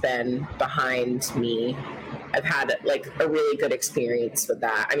always been behind me. I've had like a really good experience with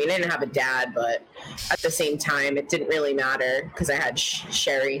that. I mean, I didn't have a dad, but at the same time, it didn't really matter because I had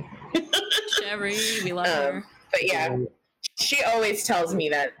Sherry. Sherry, we love her. But yeah, she always tells me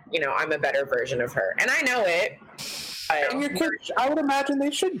that, I'm a better version of her. And I know it. And your kids, I would imagine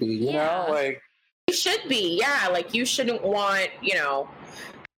they should be, you know? Like, you should be, yeah. Like, you shouldn't want,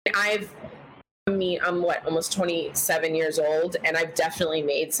 I'm almost 27 years old, and I've definitely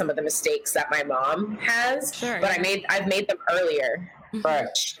made some of the mistakes that my mom has. Sure, but I've made them earlier. Right.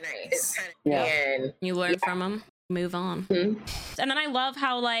 Nice. Yeah. And you learn from them. Move on. And then I love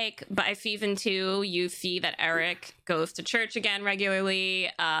how, like, by season 2, you see that Eric goes to church again regularly.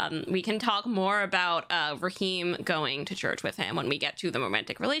 We can talk more about Raheem going to church with him when we get to the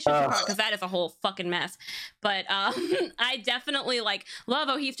romantic relationship part, because that is a whole fucking mess. But I definitely like love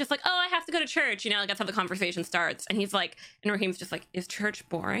how he's just like, oh, I have to go to church, like that's how the conversation starts. And he's like, and Raheem's just like, is church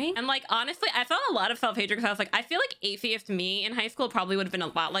boring? And like, honestly, I felt a lot of self-hatred because I was like, I feel like atheist me in high school probably would have been a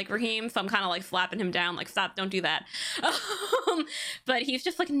lot like Raheem, so I'm kind of like slapping him down, like, stop, don't do that. But he's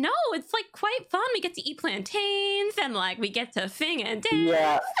just like, no, it's like quite fun. We get to eat plantains and like we get to sing and dance.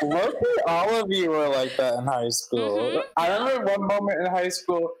 Yeah, mostly all of you were like that in high school. I remember one moment in high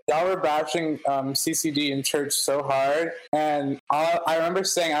school, y'all were bashing CCD in church so hard, and I remember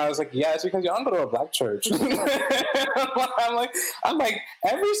saying, I was like, yeah, it's because y'all don't go to a black church. I'm like,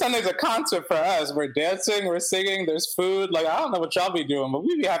 every Sunday's a concert for us. We're dancing, we're singing, there's food. Like, I don't know what y'all be doing, but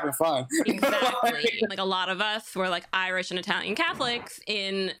we be having fun. Exactly. Like a lot of us were like Irish and Italian Catholics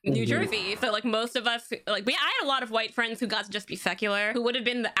in New Jersey, so like most of us, like I had a lot of white friends who got to just be secular, who would have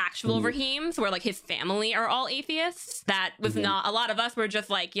been the actual Raheems, where like his family are all atheists. That was not, a lot of us were just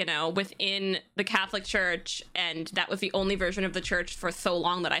like, within the Catholic Church, and that was the only version of the church for so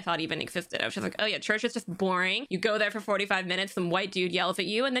long that I thought even existed. I was just like, oh yeah, church is just boring. You go there for 45 minutes, some white dude yells at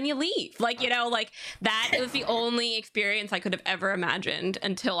you, and then you leave. Like, like that was the only experience I could have ever imagined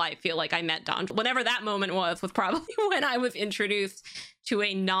until I feel like I met Don. Whenever that moment was probably when I was introduced to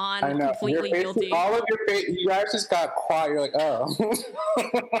a non-completely guilty. All of your face, you guys just got quiet. You're like, oh.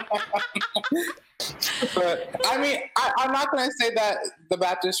 But I mean, I'm not going to say that the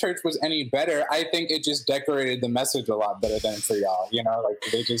Baptist church was any better. I think it just decorated the message a lot better than for y'all. Like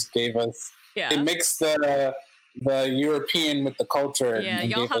they just gave us, it mixed the the European with the culture. Yeah, and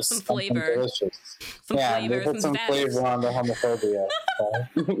y'all gave have us some something flavor. delicious. Some yeah, flavor, they put some zest. flavor on the homophobia.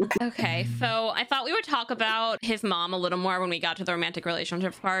 So. Okay, so I thought we would talk about his mom a little more when we got to the romantic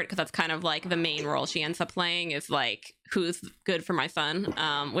relationships part, because that's kind of like the main role she ends up playing, is like, who's good for my son,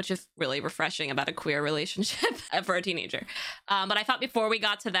 which is really refreshing about a queer relationship for a teenager. But I thought before we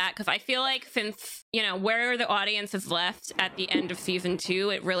got to that, because I feel like since, you know, where the audience is left at the end of season 2,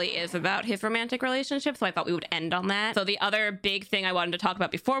 it really is about his romantic relationship. So I thought we would end on that. So the other big thing I wanted to talk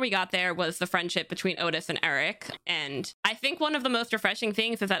about before we got there was the friendship between Otis and Eric. And I think one of the most refreshing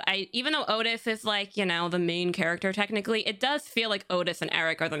things is that even though Otis is like, you know, the main character technically, it does feel like Otis and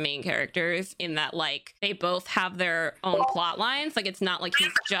Eric are the main characters in that, like, they both have their own plot lines. Like, it's not like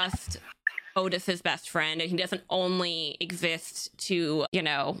he's just Otis's best friend and he doesn't only exist to, you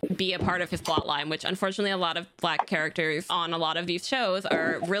know, be a part of his plot line, which unfortunately a lot of Black characters on a lot of these shows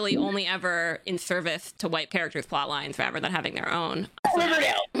are really only ever in service to white characters' plot lines rather than having their own.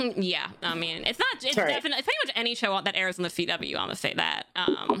 Yeah, I mean, it's definitely, it's pretty much any show that airs on the CW, I'm gonna say that.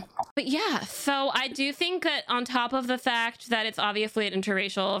 But yeah, so I do think that on top of the fact that it's obviously an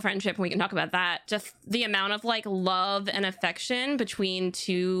interracial friendship, and we can talk about that, just the amount of like love and affection between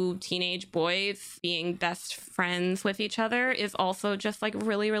two teenage boys being best friends with each other is also just like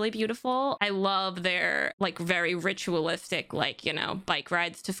really, really beautiful. I love their like very ritualistic, like, you know, bike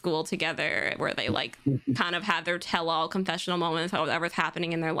rides to school together where they like kind of have their tell-all confessional moments about whatever's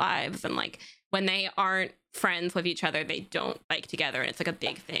happening in their lives, and like when they aren't friends with each other, they don't bike together and it's like a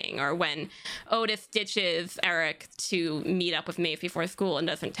big thing. Or when Otis ditches Eric to meet up with Maeve before school and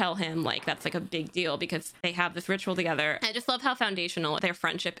doesn't tell him, like that's like a big deal because they have this ritual together. I just love how foundational their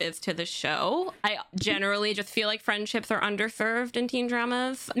friendship is to the show. I generally just feel like friendships are underserved in teen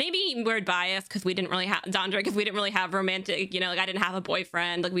dramas. Maybe we're biased because we didn't really have Dondra, because we didn't really have romantic, you know, like I didn't have a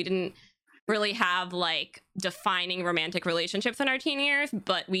boyfriend, like we didn't really have like defining romantic relationships in our teen years,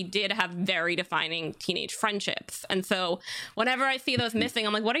 but we did have very defining teenage friendships. And so whenever I see those missing,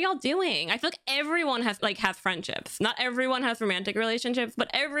 I'm like, what are y'all doing? I feel like everyone has friendships. Not everyone has romantic relationships, but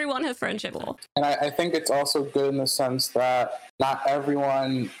everyone has friendships. And I think it's also good in the sense that not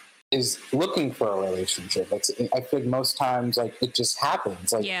everyone is looking for a relationship. I think most times like it just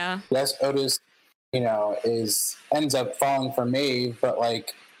happens. Like yes, Otis, you know, ends up falling for Maeve, but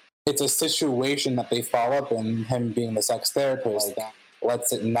like it's a situation that they fall up in, him being the sex therapist, that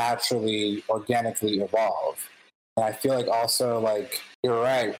lets it naturally, organically evolve. And I feel like also, like, you're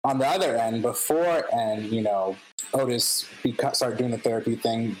right. On the other end, you know, Otis start doing the therapy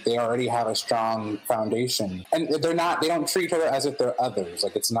thing, they already have a strong foundation. And they don't treat each other as if they're others.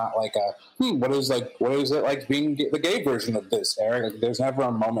 Like, it's not like what is it like being the gay version of this, Eric? Like, there's never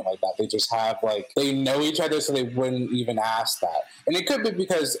a moment like that. They just have, like, they know each other, so they wouldn't even ask that. And it could be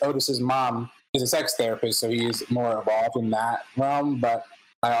because Otis's mom is a sex therapist, so he's more evolved in that realm, but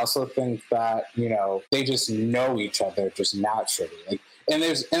I also think that, you know, they just know each other just naturally. Like, and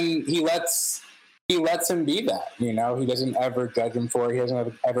he lets him be that, you know, he doesn't ever judge him for it. He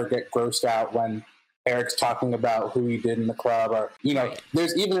doesn't ever get grossed out when Eric's talking about who he did in the club, or, you know,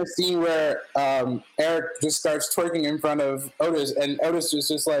 there's even a scene where Eric just starts twerking in front of Otis, and Otis is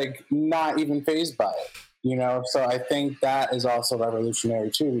just like not even fazed by it. You know, so I think that is also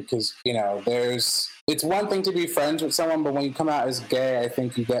revolutionary too, because, you know, it's one thing to be friends with someone, but when you come out as gay, I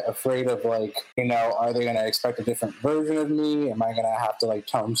think you get afraid of, like, you know, are they going to expect a different version of me? Am I going to have to, like,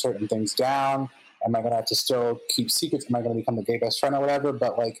 tone certain things down? Am I going to have to still keep secrets? Am I going to become the gay best friend or whatever?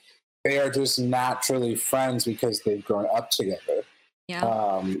 But, like, they are just naturally friends because they've grown up together.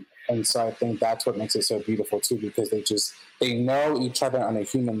 Yeah. And so I think that's what makes it so beautiful too, because they know each other on a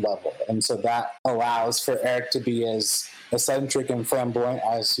human level. And so that allows for Eric to be as eccentric and flamboyant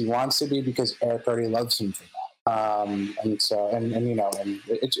as he wants to be, because Eric already loves him for that. And you know, and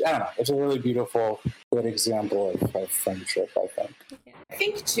I don't know, it's a really beautiful, good example of friendship, I think. I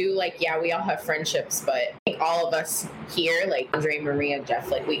think too, like, yeah, we all have friendships, but I think all of us here, like Andre, Maria,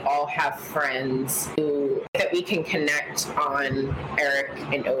 Jeff, like we all have friends that we can connect on Eric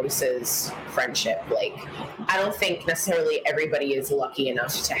and Otis's friendship. Like, I don't think necessarily everybody is lucky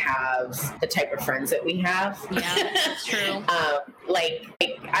enough to have the type of friends that we have. Yeah, that's true. Like,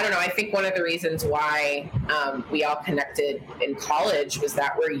 I don't know, I think one of the reasons why we all connected in college was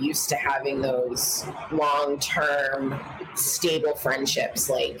that we're used to having those long-term, stable friendships,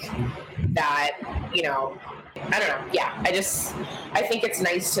 like that, you know, I don't know. Yeah, I think it's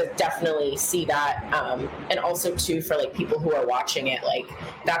nice to definitely see that. And also, too, for like people who are watching it, like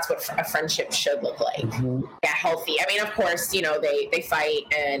that's what a friendship should look like. Yeah, healthy. I mean, of course, you know, they fight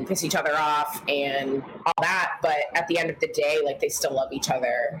and piss each other off and all that, but at the end of the day, like they still love each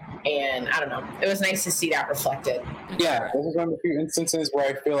other. And I don't know. It was nice to see that reflected. Yeah, this is one of the few instances where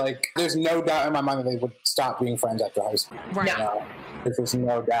I feel like there's no doubt in my mind that they would stop being friends after high school. Right. You know? There's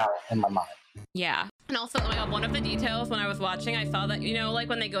no doubt in my mind. Yeah. And also, oh my God, one of the details when I was watching, I saw that, you know, like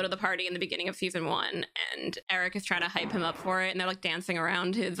when they go to the party in the beginning of season 1 and Eric is trying to hype him up for it and they're like dancing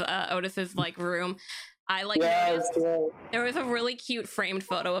around his Otis's like room. I like noticed there was a really cute framed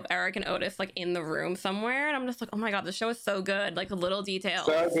photo of Eric and Otis like in the room somewhere, and I'm just like, oh my God, the show is so good. Like the little details.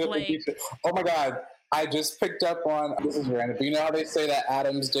 So good. Like, oh my God. I just picked up on, this is random, but you know how they say that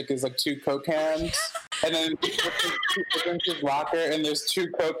Adam's dick is like 2 Coke cans? And then he puts in his locker and there's 2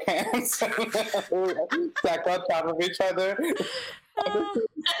 Coke cans stacked on top of each other.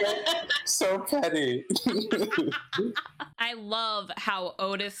 So petty. I love how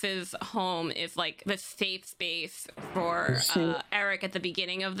Otis's home is like the safe space for Eric at the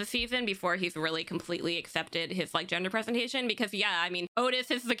beginning of the season before he's really completely accepted his like gender presentation, because I mean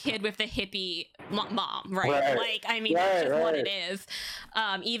Otis is the kid with the hippie mom, right? Like I mean that's just what it is.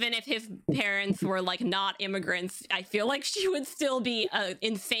 Even if his parents were like not immigrants, I feel like she would still be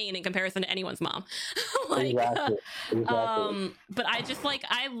insane in comparison to anyone's mom. Like, exactly. But I just like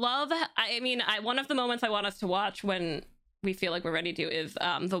one of the moments I want us to watch when we feel like we're ready to is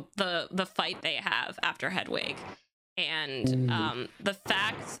the fight they have after Hedwig, and the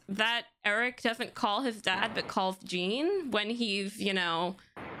fact that Eric doesn't call his dad but calls Gene when he's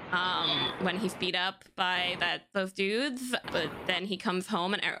when he's beat up by those dudes, but then he comes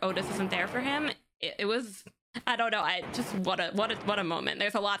home and Otis isn't there for him. It was, I don't know, I just what a moment.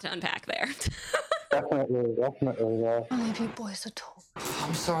 There's a lot to unpack there. Definitely, yeah. Only if you boys are talk.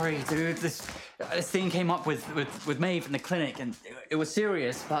 I'm sorry, dude. This thing came up with Maeve in the clinic, and it was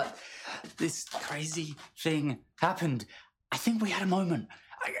serious, but this crazy thing happened. I think we had a moment.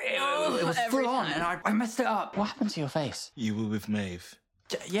 It was full on, and I messed it up. What happened to your face? You were with Maeve.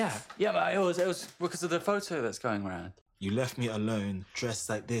 Yeah, but it was because of the photo that's going around. You left me alone, dressed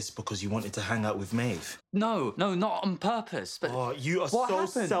like this, because you wanted to hang out with Maeve. No, not on purpose. But you are so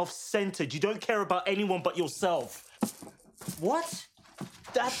happened? Self-centered. You don't care about anyone but yourself. What?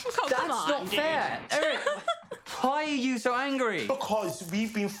 That's on, not fair. Eric, why are you so angry? Because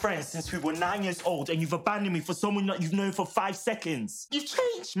we've been friends since we were 9 years old, and you've abandoned me for someone that you've known for 5 seconds. You've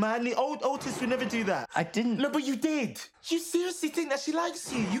changed, man. The old Otis would never do that. I didn't. No, but you did. You seriously think that she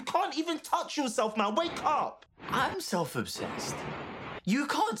likes you? You can't even touch yourself, man. Wake up. I'm self-obsessed. You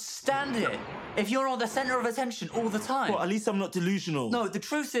can't stand it if you're not the center of attention all the time. Well, at least I'm not delusional. No, the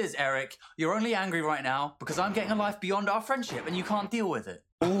truth is, Eric, you're only angry right now because I'm getting a life beyond our friendship and you can't deal with it.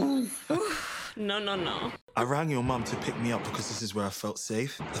 No. I rang your mum to pick me up because this is where I felt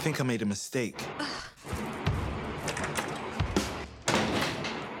safe. I think I made a mistake.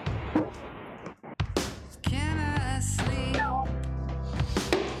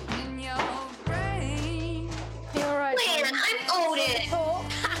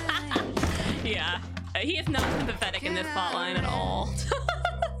 He is not sympathetic in this plotline at all.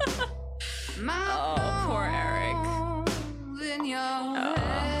 Oh, poor Eric.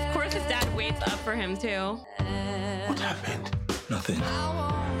 Of course his dad waits up for him too. What happened? Nothing.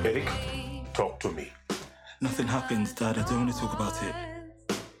 Eric, talk to me. Nothing happened, Dad. I don't want to talk about it.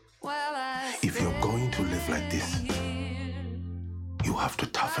 If you're going to live like this, you have to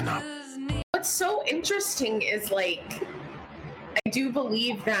toughen up. What's so interesting is like, I do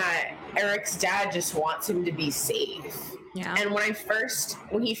believe that Eric's dad just wants him to be safe. Yeah. And when he first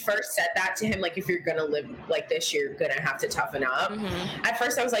said that to him, like, if you're gonna live like this, you're gonna have to toughen up. Mm-hmm. At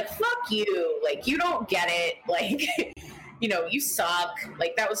first I was like, fuck you. Like, you don't get it. Like, you know, you suck.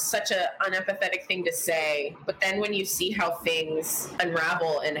 Like, that was such a unempathetic thing to say. But then when you see how things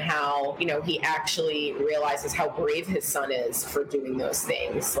unravel and how, you know, he actually realizes how brave his son is for doing those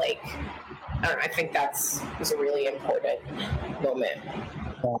things, like, I don't know, I think was a really important moment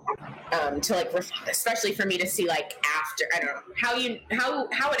to like, especially for me to see like after, I don't know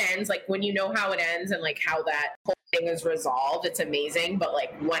how it ends, like when you know how it ends and like how that whole thing is resolved, it's amazing. But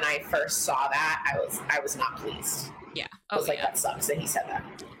like when I first saw that, I was not pleased. Yeah. I was like, that sucks that he said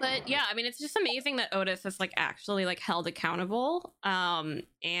that. But yeah, I mean, it's just amazing that Otis is like actually like held accountable,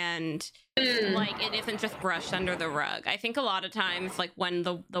 and like it isn't just brushed under the rug. I think a lot of times, like when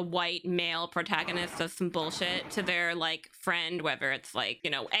the white male protagonist does some bullshit to their like friend, whether it's like,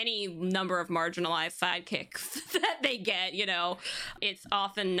 you know, any number of marginalized sidekicks that they get, you know, it's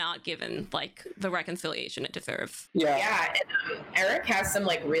often not given like the reconciliation it deserves. Yeah, and Eric has some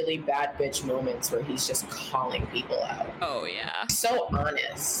like really bad bitch moments where he's just calling people out. Oh yeah, so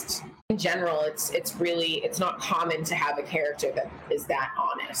honest. In general, it's not common to have a character that is that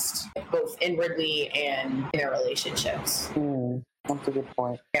honest, both inwardly and in their relationships. That's a good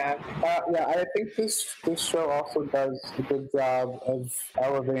point. Yeah. I think this show also does a good job of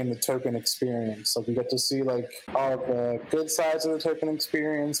elevating the Token experience. Like, we get to see like all of the good sides of the Token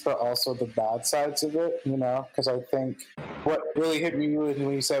experience, but also the bad sides of it, you know? Because I think what really hit me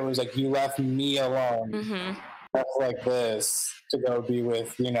when you said was like, you left me alone. That's like this to go be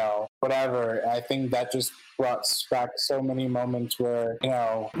with, you know, whatever. I think that just brought back so many moments where, you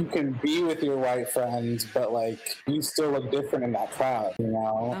know, you can be with your white friends, but like you still look different in that crowd, you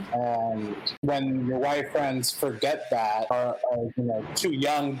know? And when your white friends forget that, or you know, too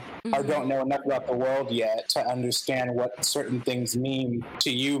young or don't know enough about the world yet to understand what certain things mean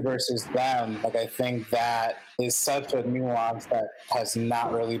to you versus them, like I think that is such a nuance that has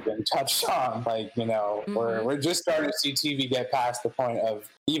not really been touched on. Like, you know, we're just starting to see TV get past the point of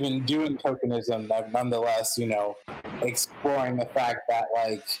even doing tokenism, that nonetheless, you know, exploring the fact that,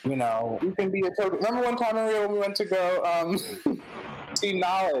 like, you know, you can be a token. Remember one time, Maria, when we went to go see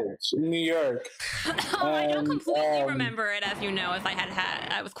Knowledge in New York? I don't completely remember it, as you know, as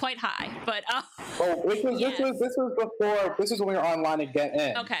I was quite high, but this was before. This is when we were online to get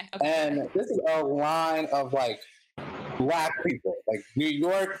in. Okay. And this is a line of like Black people, like New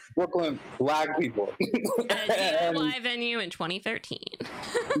York, Brooklyn, Black people. At a DIY venue in 2013.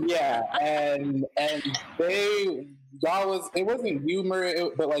 Yeah, and it wasn't humor,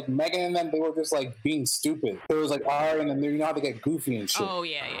 but like Megan and them, they were just like being stupid. It was like and then you know how to get goofy and shit. Oh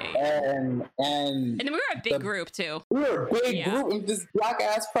yeah. And then we were a big group too. We were a big group in this black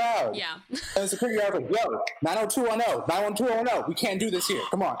ass crowd. Yeah. And security guard was like, yo, 90210, 91210, we can't do this here.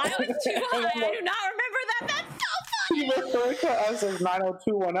 Come on. I was too high. I do not remember that. That's so funny. He referred to us as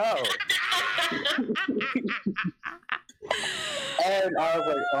 90210. And I was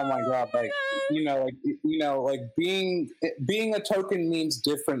like, oh my god, like, being a token means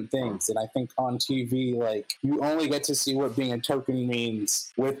different things. And I think on TV, like, you only get to see what being a token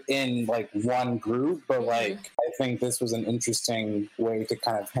means within like one group. But like, I think this was an interesting way to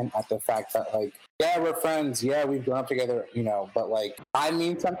kind of hint at the fact that, like, yeah, we're friends. Yeah, we've grown up together, you know, but like, I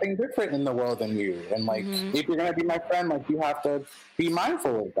mean something different in the world than you. And like, if you're going to be my friend, like, you have to be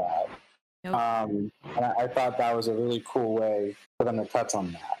mindful of that. Yep. And I thought that was a really cool way for them to touch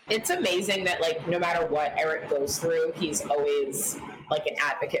on that. It's amazing that, like, no matter what Eric goes through, he's always like an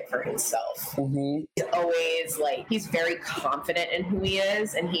advocate for himself. He's always like, he's very confident in who he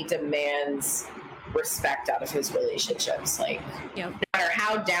is, and he demands respect out of his relationships. Like, no matter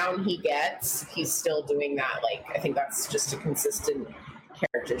how down he gets, he's still doing that. Like, I think that's just a consistent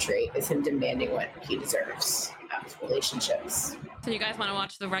character trait, is him demanding what he deserves out of relationships. So you guys want to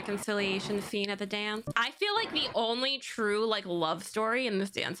watch the reconciliation scene at the dance? I feel like the only true like love story in this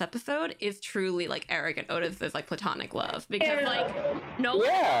dance episode is truly like Eric and Otis's like platonic love, because like no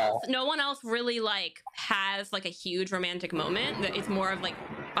one else really like has like a huge romantic moment. It's more of like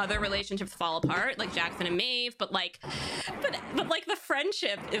other relationships fall apart, like Jackson and Maeve, but like the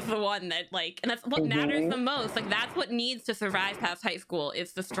friendship is the one that like, and that's what matters the most. Like, that's what needs to survive past high school,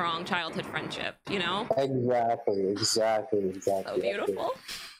 is the strong childhood friendship, you know? Exactly. So beautiful.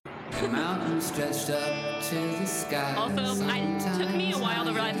 The mountain stretched up to the sky. Also, it took me a while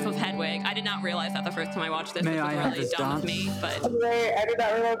to realize this was Hedwig. I did not realize that the first time I watched this. May This I was have really this dumb of dance? me, but I did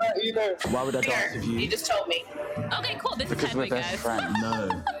not realize that either. Why would I dance with you? You just told me. okay, cool. This Because is we're Hedwig, best guys. friends.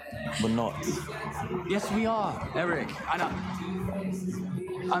 No, we're not. Yes, we are, Eric. I know.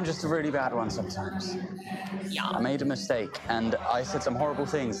 I'm just a really bad one sometimes. Yeah. I made a mistake, and I said some horrible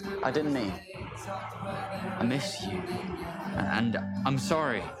things I didn't mean. I miss you, and I'm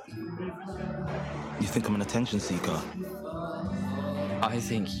sorry. You think I'm an attention seeker? I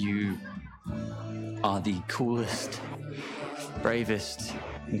think you are the coolest, bravest,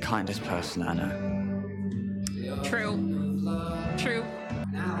 and kindest person I know. True.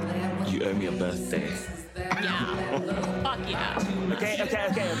 You owe me a birthday. Yeah. Fuck yeah. Okay.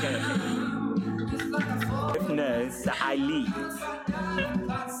 If knows that I leave.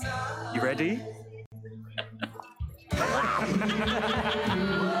 You ready?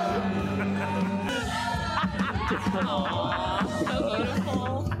 Aww, so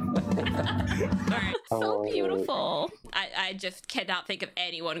beautiful. Alright, so beautiful. I just cannot think of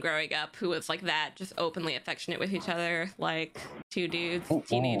anyone growing up who was like that, just openly affectionate with each other, like two dudes,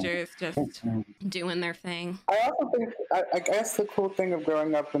 teenagers, just doing their thing. I also think, I guess the cool thing of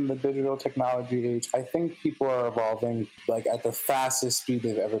growing up in the digital technology age, I think people are evolving like at the fastest speed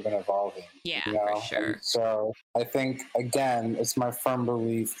they've ever been evolving. Yeah, you know? for sure. And so I think, again, it's my firm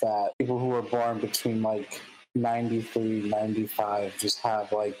belief that people who were born between like 93, 95 just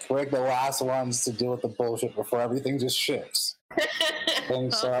have like, we're like the last ones to deal with the bullshit before everything just shifts.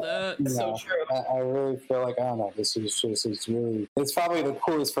 And so, you know, I really feel like, I don't know, this is just, it's probably the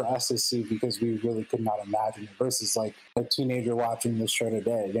coolest for us to see because we really could not imagine it versus like a teenager watching this show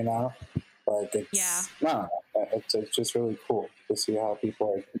today, you know? Like, it's, it's just really cool to see how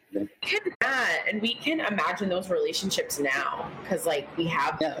people are. We can and we can imagine those relationships now because, like, we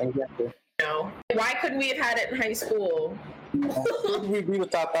have. Yeah, exactly. You know, why couldn't we have had it in high school? Could we be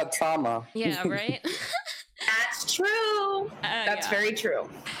without that trauma? Yeah, right? That's true. That's very true.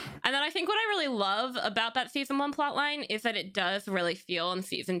 And then I think what I really love about that season 1 plotline is that it does really feel in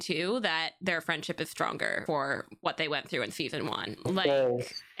season 2 that their friendship is stronger for what they went through in season 1.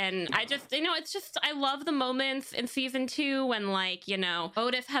 Like, and I just, you know, it's just, I love the moments in season 2 when, like, you know,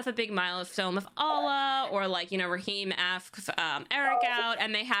 Otis has a big milestone with Alla, or like, you know, Raheem asks Eric out,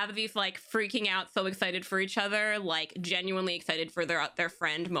 and they have these like freaking out, so excited for each other, like genuinely excited for their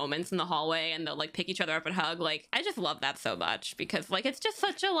friend moments in the hallway, and they'll like pick each other up and hug. Like, I just love that so much because like it's just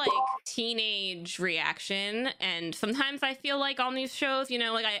such a like teenage reaction. And sometimes I feel like on these shows, you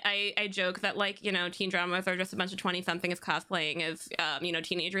know, like I joke that like, you know, teen dramas are just a bunch of 20-somethings cosplaying as you know,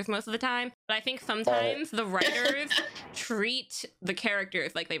 teenagers most of the time. But I think sometimes the writers treat the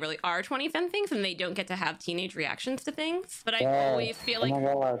characters like they really are 20-somethings and they don't get to have teenage reactions to things. But I always feel like,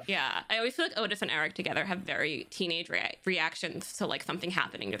 I always feel like Otis and Eric together have very teenage reactions to like something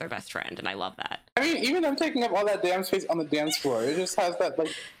happening to their best friend, and I love that. I mean, even them taking up all that damn space on the dance floor, it just has that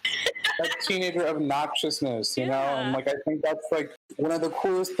like that teenager obnoxiousness, you know? And like I think that's like one of the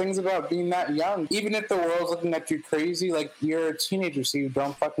coolest things about being that young. Even if the world's looking at you crazy, like you're a teenager, so you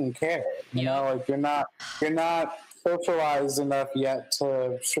don't fucking care. You know, like you're not socialized enough yet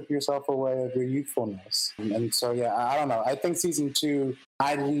to strip yourself away of your youthfulness. And so yeah, I don't know. I think season 2,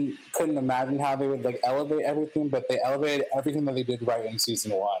 I couldn't imagine how they would like elevate everything, but they elevated everything that they did right in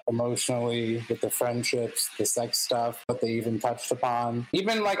season 1. Emotionally, with the friendships, the sex stuff, what they even touched upon.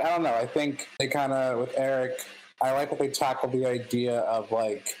 Even like, I don't know, I think they kind of, with Eric, I like that they tackled the idea of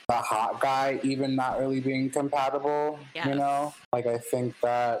like the hot guy even not really being compatible, you know? Like I think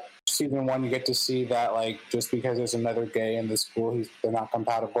that season 1 you get to see that like just because there's another gay in the school, they're not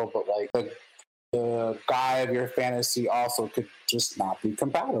compatible, but like the guy of your fantasy also could just not be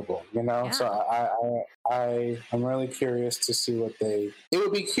compatible, you know? So I'm really curious to see it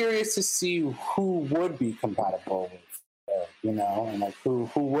would be curious to see who would be compatible with, you know, and like who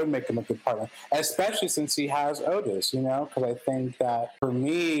would make him a good partner, especially since he has Otis, you know, because I think that for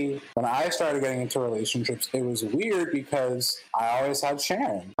me, when I started getting into relationships, it was weird because I always had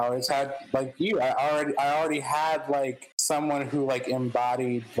Sharon. I always had like you. I already had like someone who like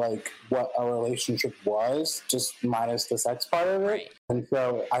embodied like what a relationship was, just minus the sex part of it. Right. And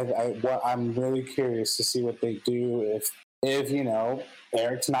so I'm really curious to see what they do if you know,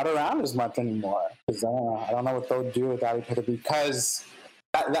 Eric's not around as much anymore. Because I don't know what they'll do without each other, because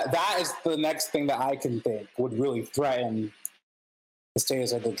that is the next thing that I can think would really threaten the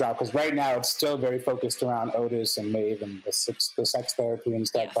status of the drop. Because right now it's still very focused around Otis and Maeve and the sex therapy and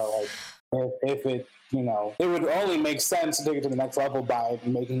stuff. But like, if it, you know, it would only make sense to take it to the next level by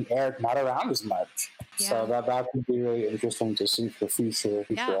making Eric not around as much. So that would be really interesting to see for future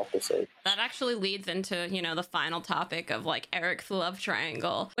episodes. That actually leads into, you know, the final topic of like Eric's love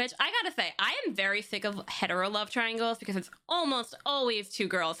triangle, which I gotta say, I am very sick of hetero love triangles because it's almost always two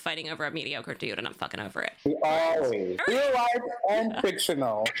girls fighting over a mediocre dude, and I'm fucking over it. Always. Real life and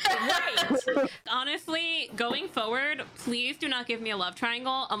fictional. Right. Honestly, going forward, please do not give me a love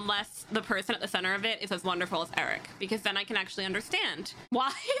triangle unless the person at the center of it is as wonderful as Eric, because then I can actually understand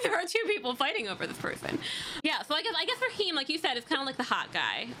why there are two people fighting over this person. Yeah, so I guess Raheem, like you said, is kind of like the hot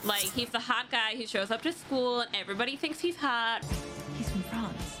guy. Like, he's the hot guy who shows up to school and everybody thinks he's hot. He's from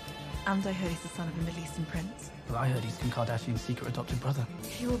France. And I heard he's the son of a Middle Eastern prince. Well, I heard he's Kim Kardashian's secret adopted brother.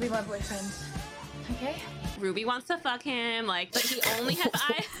 He will be my boyfriend. Okay? Ruby wants to fuck him, like, but he only has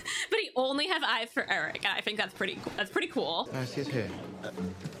eyes. But he only has eyes for Eric, and I think that's pretty cool. No, sit here.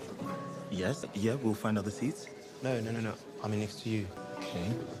 Yes? Yeah, we'll find other seats. No. I mean, next to you.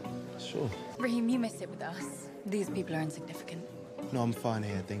 Okay. Sure. Raheem, you may sit with us. These people are insignificant. No, I'm fine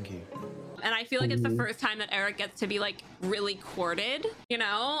here, thank you. And I feel like it's the first time that Eric gets to be like really courted, you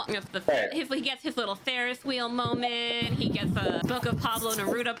know? He gets his little Ferris wheel moment. He gets a book of Pablo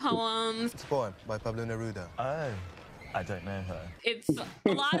Neruda poems. Spawn by Pablo Neruda. Oh. I don't know her. It's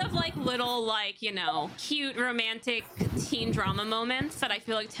a lot of like little like, you know, cute romantic teen drama moments that I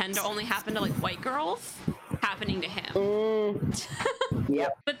feel like tend to only happen to like white girls happening to him.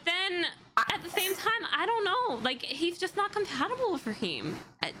 Yep. But then at the same time, I don't know, like he's just not compatible with Raheem.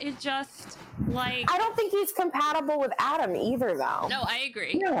 It just like I don't think he's compatible with Adam either though. No, I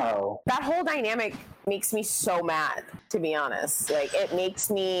agree. No. That whole dynamic makes me so mad, to be honest. Like it makes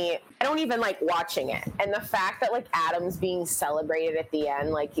me I don't even like watching it. And the fact that like Adam's being celebrated at the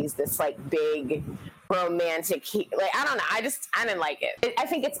end like he's this like big romantic like I don't know, I didn't like it. I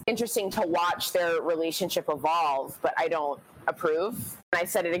think it's interesting to watch their relationship evolve, but I don't approve. And I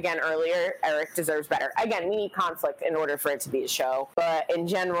said it again earlier, Eric deserves better. Again, we need conflict in order for it to be a show, but in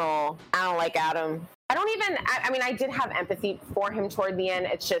general, I don't like Adam. I mean, I did have empathy for him toward the end.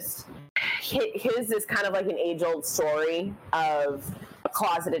 It's just his is kind of like an age-old story of a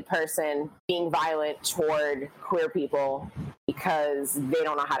closeted person being violent toward queer people because they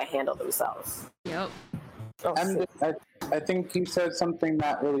don't know how to handle themselves. Yep. And I think you said something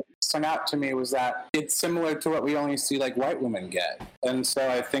that really stung out to me was that it's similar to what we only see like white women get. And so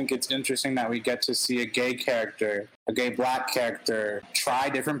I think it's interesting that we get to see a gay character, a gay black character, try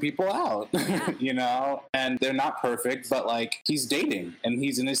different people out, you know? And they're not perfect, but like he's dating and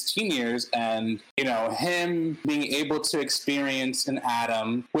he's in his teen years and, you know, him being able to experience an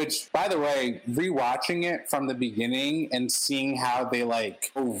Adam, which by the way, rewatching it from the beginning and seeing how they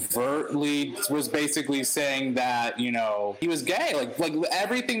like overtly was basically saying that, you know, he was gay, like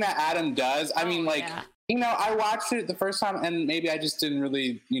everything that Adam does. I mean, like, you know, I watched it the first time and maybe I just didn't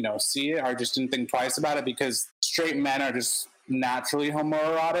really, you know, see it or just didn't think twice about it because straight men are just naturally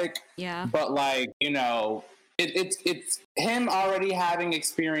homoerotic. Yeah. But like, you know, it's him already having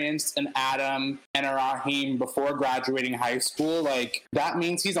experienced an Adam and a Raheem before graduating high school. Like that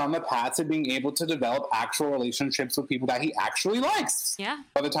means he's on the path to being able to develop actual relationships with people that he actually likes. Yeah.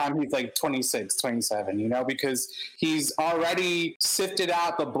 By the time he's like 26, 27, you know, because he's already sifted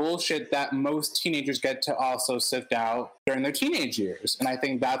out the bullshit that most teenagers get to also sift out during their teenage years. And I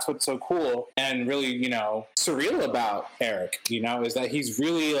think that's what's so cool and really, you know, surreal about Eric, you know, is that he's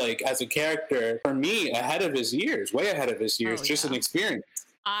really like, as a character, for me, ahead of his years, way ahead of his years, just an experience.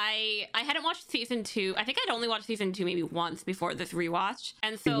 I hadn't watched season 2. I think I'd only watched season 2 maybe once before this rewatch.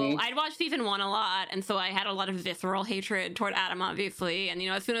 And so I'd watched season 1 a lot. And so I had a lot of visceral hatred toward Adam, obviously. And, you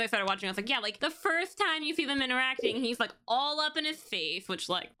know, as soon as I started watching, I was like, yeah, like the first time you see them interacting, he's like all up in his face, which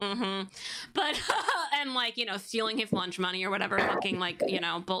like, But, and like, you know, stealing his lunch money or whatever, looking like, you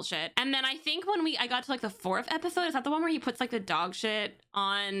know, bullshit. And then I think when I got to like the 4th episode, is that the one where he puts like the dog shit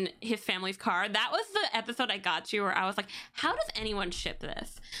on his family's car? That was the episode I got to where I was like, how does anyone ship this?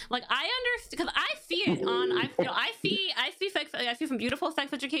 Like I understand because I see it on I see some beautiful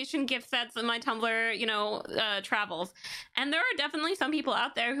sex education gift sets in my Tumblr, you know, travels, and there are definitely some people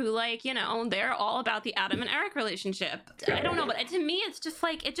out there who like, you know, they're all about the Adam and Eric relationship. I don't know, but to me it's just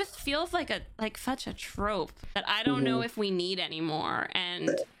like it just feels like such a trope that I don't know if we need anymore.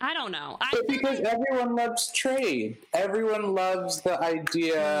 And I don't know. Because everyone loves trade. Everyone loves the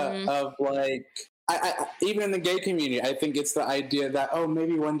idea of like. I, even in the gay community, I think it's the idea that, oh,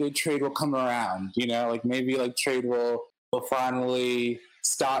 maybe one day trade will come around, you know, like maybe like trade will finally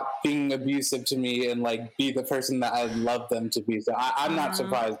stop being abusive to me and like be the person that I love them to be. So I'm not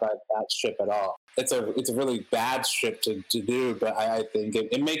surprised by that ship at all. It's a really bad ship to do, but I think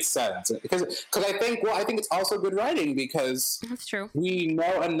it makes sense because I think it's also good writing because that's true. We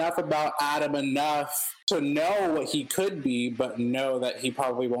know enough about Adam enough to know what he could be, but know that he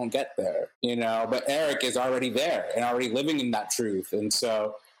probably won't get there, you know. But Eric is already there and already living in that truth, and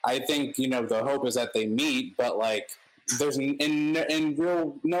so I think, you know, the hope is that they meet, but like there's in no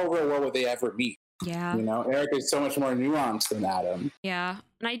real world would they ever meet. Yeah. You know, Eric is so much more nuanced than Adam. Yeah.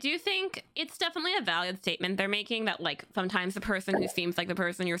 And I do think it's definitely a valid statement they're making that like sometimes the person who seems like the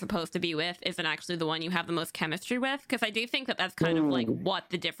person you're supposed to be with isn't actually the one you have the most chemistry with. Because I do think that that's kind of like what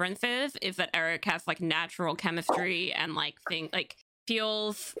the difference is that Eric has like natural chemistry and like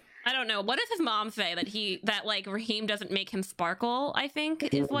feels, I don't know, what does his mom say that like Raheem doesn't make him sparkle, I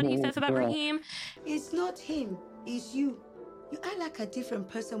think is what he says about Raheem. It's not him, it's you. You act like a different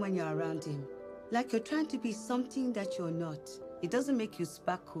person when you're around him. Like you're trying to be something that you're not. It doesn't make you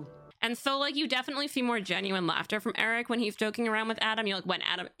sparkle. And so like you definitely see more genuine laughter from Eric when he's joking around with Adam. You know, like when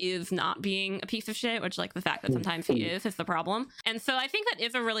Adam is not being a piece of shit, which like the fact that sometimes he is the problem. And so I think that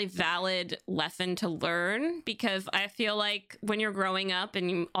is a really valid lesson to learn, because I feel like when you're growing up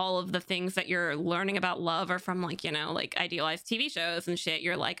and all of the things that you're learning about love are from like, you know, like idealized TV shows and shit,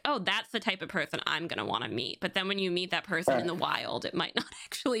 you're like, oh, that's the type of person I'm gonna want to meet. But then when you meet that person in the wild, it might not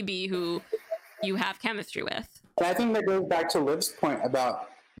actually be who you have chemistry with. And I think that goes back to Liv's point about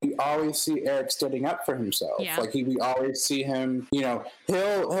we always see Eric standing up for himself. Yeah. Like we always see him, you know,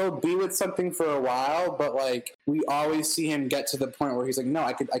 he'll be with something for a while, but like we always see him get to the point where he's like, no,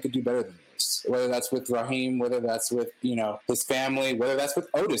 I could do better than this. Whether that's with Raheem, whether that's with, you know, his family, whether that's with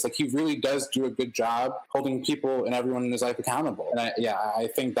Otis. Like he really does do a good job holding people and everyone in his life accountable. And I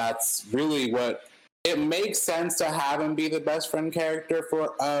think that's really what it makes sense to have him be the best friend character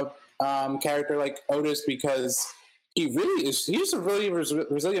for a character like Otis, because he really is. He's a really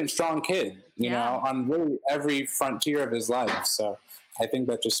resilient, strong kid, you know, on really every frontier of his life. So I think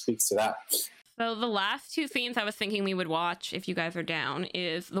that just speaks to that. So the last two scenes I was thinking we would watch, if you guys are down,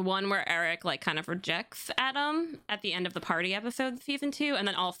 is the one where Eric like kind of rejects Adam at the end of the party episode of season 2, and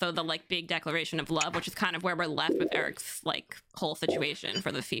then also the like big declaration of love, which is kind of where we're left with Eric's like whole situation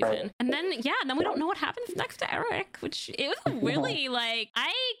for the season. And then then we don't know what happens next to Eric, which it was really like,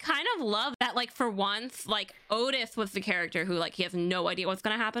 I kind of love that like for once like Otis was the character who like he has no idea what's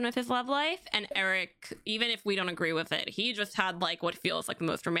going to happen with his love life, and Eric, even if we don't agree with it, he just had like what feels like the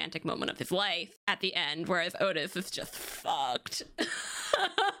most romantic moment of his life at the end, whereas Otis is just fucked.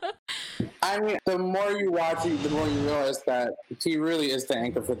 I mean, the more you watch it, the more you realize that he really is the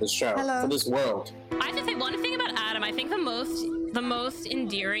anchor for this show, for this world. I have to say one thing about Adam. I think the most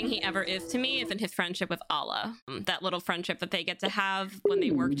endearing he ever is to me is in his friendship with Allah. That little friendship that they get to have when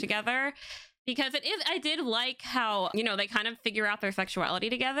they work together. Because I did like how, you know, they kind of figure out their sexuality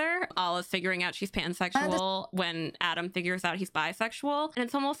together. Allah's figuring out she's pansexual when Adam figures out he's bisexual. And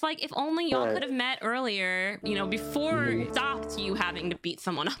it's almost like, if only y'all could have met earlier, you know, before it stopped you having to beat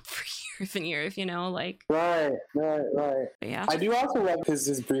someone up for years and years, you know, like. Right. Yeah. I do also love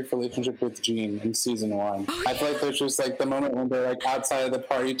his brief relationship with Jean in season 1. I feel like there's just like the moment when they're like outside of the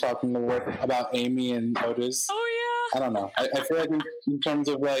party talking to work about Amy and Otis. Oh, yeah. I don't know. I feel like in terms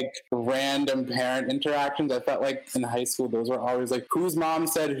of like random parent interactions, I felt like in high school those were always like whose mom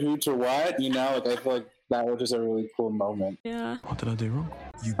said who to what, you know? Like I feel like that was just a really cool moment. Yeah. What did I do wrong?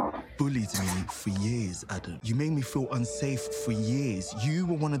 You bullied me for years, Adam. You made me feel unsafe for years. You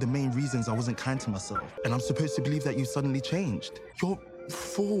were one of the main reasons I wasn't kind to myself. And I'm supposed to believe that you suddenly changed. You're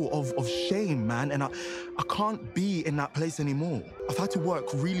full of shame, man, and I can't be in that place anymore. I've had to work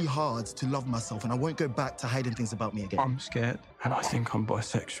really hard to love myself, and I won't go back to hiding things about me again. I'm scared, and I think I'm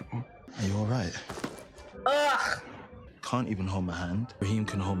bisexual. Are you all right? Ugh. Can't even hold my hand. Raheem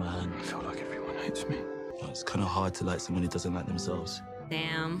can hold my hand. I feel like everyone hates me. It's kind of hard to like someone who doesn't like themselves.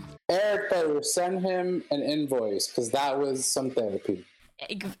 Damn. Eric better send him an invoice, because that was some therapy.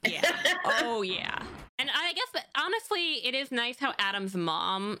 Yeah. Oh, yeah. And I guess that honestly, it is nice how Adam's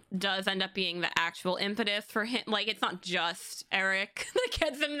mom does end up being the actual impetus for him. Like, it's not just Eric that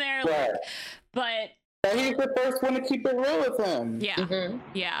gets him there. Like, but he's the first one to keep it real with him. Yeah.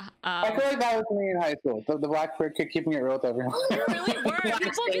 Yeah. I feel like that was me in high school. The Blackbird kid keeping it real with everyone. You really were.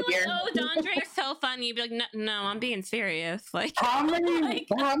 People would be like, oh, Dondre, you're so funny. You'd be like, no, I'm being serious. Like, how many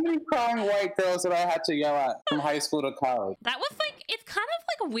crying white girls did I have to yell at from high school to college? That was like, it's kind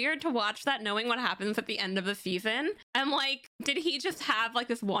of like weird to watch that knowing what happens at the end of the season. I'm like, did he just have like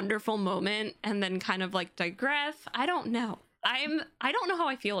this wonderful moment and then kind of like digress? I don't know. I don't know how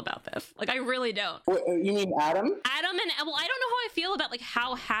I feel about this. Like, I really don't. What, you mean Adam? Adam and, well, I don't know how I feel about, like,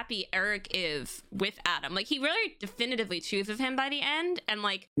 how happy Eric is with Adam. Like, he really definitively chooses him by the end. And,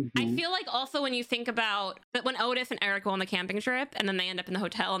 like, I feel like also when you think about that when Otis and Eric go on the camping trip and then they end up in the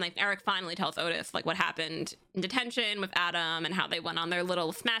hotel and like Eric finally tells Otis, like, what happened in detention with Adam and how they went on their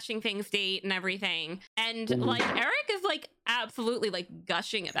little smashing things date and everything. And, like, Eric is, like, absolutely, like,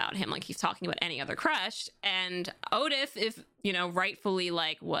 gushing about him like he's talking about any other crush. And Otis is, you know, rightfully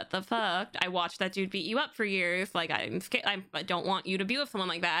like, what the fuck? I watched that dude beat you up for years. Like, I'm scared. I don't want you to be with someone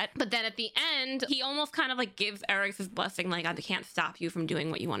like that. But then at the end, he almost kind of like gives Eric his blessing, like, I can't stop you from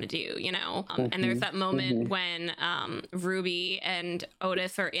doing what you want to do, you know? And there's that moment when Ruby and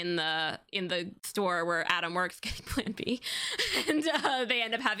Otis are in the store where Adam works getting Plan B. And they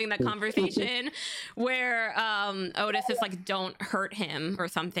end up having that conversation where Otis is like, don't hurt him or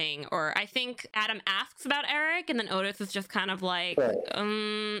something. Or I think Adam asks about Eric and then Otis is just kind kind of like,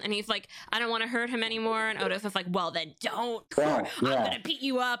 and he's like, I don't want to hurt him anymore. And Otis is like, well, then don't. I'm going to beat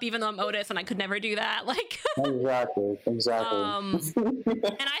you up, even though I'm Otis and I could never do that. Like, exactly. And I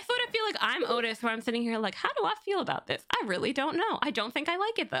sort of feel like I'm Otis, where I'm sitting here like, how do I feel about this? I really don't know. I don't think I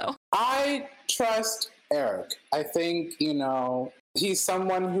like it, though. I trust Eric. I think, he's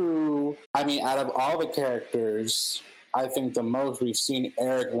someone who, out of all the characters, I think the most we've seen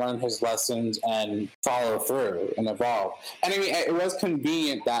Eric learn his lessons and follow through and evolve. And it was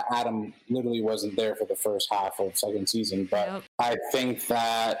convenient that Adam literally wasn't there for the first half of second season, but I think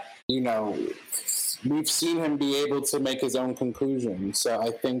that, we've seen him be able to make his own conclusions. So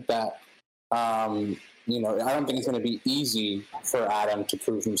I think that, I don't think it's going to be easy for Adam to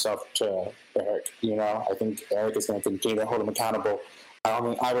prove himself to Eric. I think Eric is going to continue to hold him accountable. I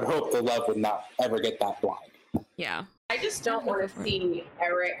would hope the love would not ever get that blind. Yeah. I just don't want to see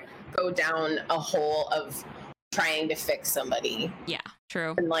Eric go down a hole of trying to fix somebody. Yeah,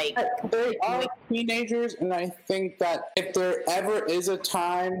 true. And they are teenagers, and I think that if there ever is a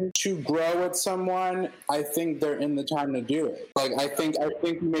time to grow with someone, I think they're in the time to do it. I think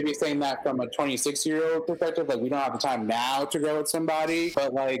you may be saying that from a 26-year-old perspective. We don't have the time now to grow with somebody,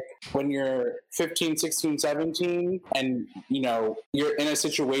 but when you're 15, 16, 17, and you're in a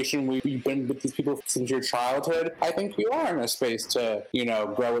situation where you've been with these people since your childhood, I think you are in a space to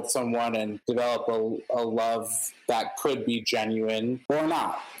grow with someone and develop a love that could be genuine or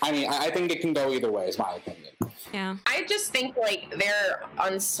not. I think it can go either way, is my opinion. Yeah. I just think they're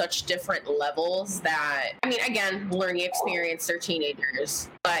on such different levels that, again, learning experience, they're teenagers,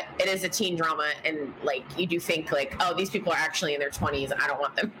 but it is a teen drama. And you do think oh, these people are actually in their 20s. I don't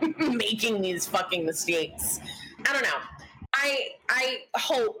want them making these fucking mistakes. I don't know. I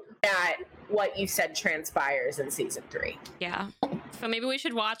hope that what you said transpires in season 3. Yeah. So maybe we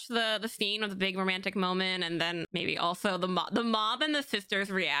should watch the scene of the big romantic moment, and then maybe also the mob and the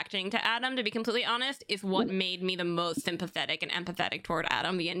sisters reacting to Adam, to be completely honest, is what made me the most sympathetic and empathetic toward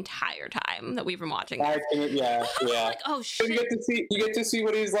Adam the entire time that we've been watching. Yeah. Oh shit. You get to see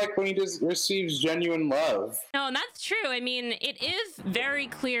what he's like when he just receives genuine love. No, and that's true. It is very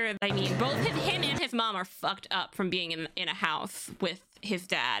clear. Both him and his mom are fucked up from being in a house with his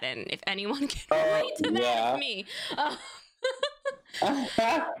dad, and if anyone can relate to that, it's me.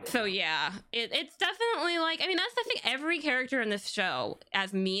 So yeah, it's definitely that's the thing. Every character in this show,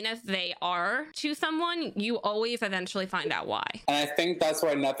 as mean as they are to someone, you always eventually find out why. And I think that's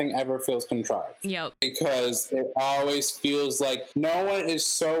why nothing ever feels contrived. Yep. Because it always feels like no one is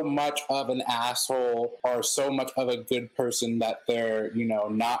so much of an asshole or so much of a good person that they're,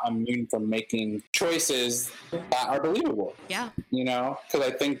 not immune from making choices that are believable. Yeah. Because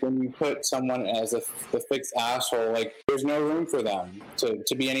I think when you put someone as the fixed asshole, there's no room for them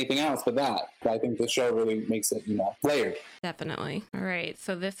to be anything else but that. But I think the show really makes it, layered. Definitely. All right.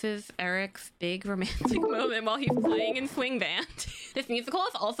 So this is Eric's big romantic moment while he's playing in Swing Band. This musical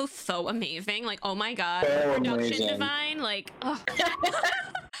is also so amazing. Oh my God. So production amazing. Design. Oh.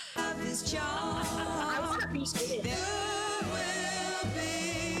 I was happy.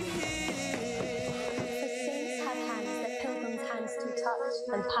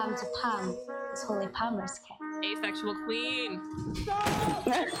 And palm to palm is Holy Palmer's kiss. Asexual queen. I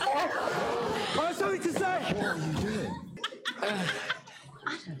have something to say. What are you doing?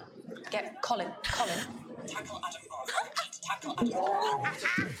 Adam, get Colin. Tackle Adam.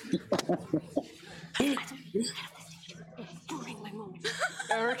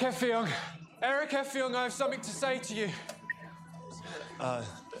 Eric Effiong, I have something to say to you.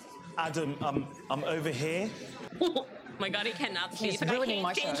 Adam, I'm over here. Oh my God, he cannot speak. He's ruining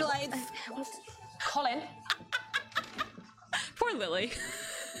my change show. lights. Colin. Poor Lily.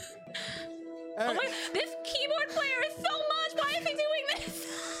 Oh my, this keyboard player is so much. Why is he doing this?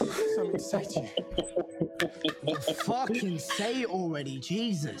 Something to say to you. Fucking say it already,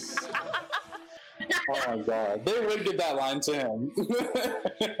 Jesus. Oh my God. They would give that line to him.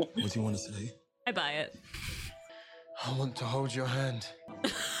 What do you want to say? I buy it. I want to hold your hand.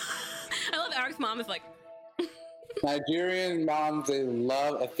 I love Eric's mom is like... Nigerian moms, they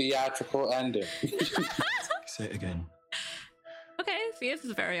love a theatrical ending. Say it again. Okay, see, this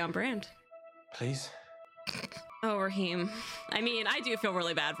is very on brand. Please? Oh, Raheem. I do feel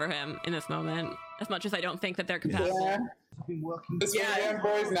really bad for him in this moment, as much as I don't think that they're compatible. Yeah. The Swing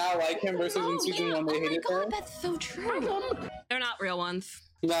boys now like him versus in season 1 they hated him. That's so true. They're not real ones.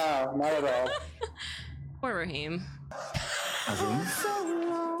 No, not at all. Poor Raheem.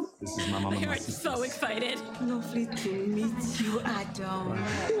 This is my mom and my You're sister. so excited. Lovely to meet you, Adam.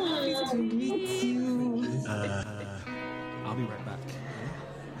 Lovely to meet you. I'll be right back.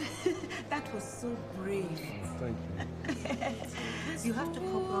 That was so brave. Thank you. You have to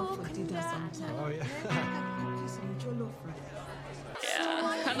come out for dinner sometime. Oh, yeah. Some jollof rice.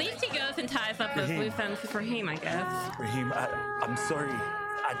 Yeah. At least he goes and ties up those loose ends for him, I guess. Raheem, I'm sorry.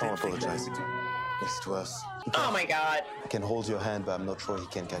 I don't apologize. It's to us. Oh my god. I can hold your hand, but I'm not sure he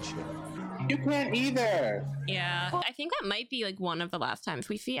can catch you. You can't either. Yeah, I think that might be like one of the last times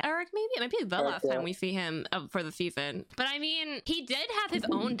we see Eric. Maybe it might be the last time we see him for the season. But I mean, he did have his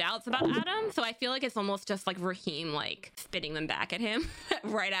own doubts about Adam, so I feel like it's almost just like Raheem like spitting them back at him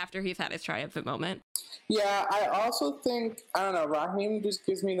right after he's had his triumphant moment. Yeah, I also think, I don't know, Raheem just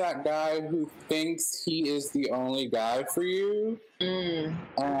gives me that guy who thinks he is the only guy for you.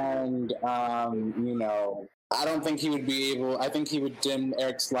 And, you know, I don't think he would be able, I think he would dim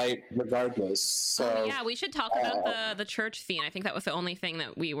Eric's light regardless. So yeah, we should talk about the church scene. I think that was the only thing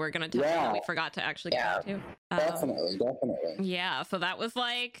that we were going to talk about. We forgot to actually get into. Definitely. Yeah, so that was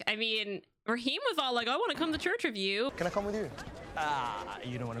like, I mean, Raheem was all like, I want to come to church with you. Can I come with you?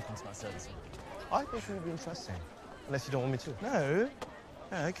 You don't want to come to my service? I think it would be interesting. Unless you don't want me to. No.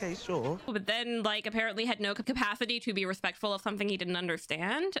 Okay, sure. But then, like, apparently had no capacity to be respectful of something he didn't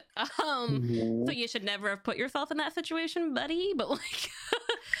understand. So you should never have put yourself in that situation, buddy. But, like...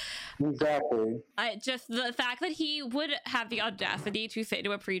 Exactly. Just the fact that he would have the audacity to say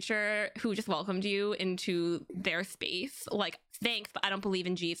to a preacher who just welcomed you into their space, like, thanks, but I don't believe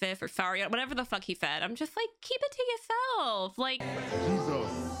in Jesus, or sorry, whatever the fuck he said. I'm just like, keep it to yourself. Like...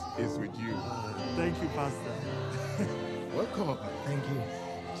 Jesus is with you. Thank you, Pastor. Welcome. Thank you.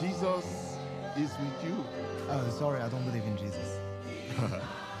 Jesus is with you. Oh, sorry, I don't believe in Jesus.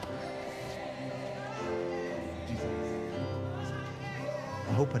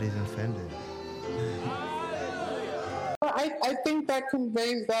 I hope I didn't offend it. I think that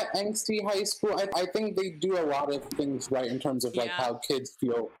conveys that angsty high school. I think they do a lot of things right in terms of like how kids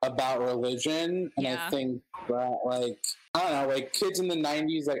feel about religion. And I think that like, I don't know, like kids in the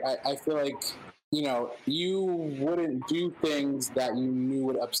 90s, like I feel like, you know, you wouldn't do things that you knew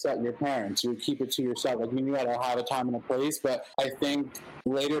would upset your parents. You would keep it to yourself. Like, you knew how to have a time and a place, but I think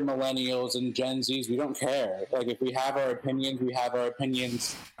later millennials and Gen Zs, we don't care. Like, if we have our opinions, we have our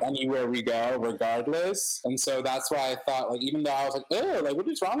opinions anywhere we go, regardless. And so that's why I thought, like, even though I was like, oh, like, what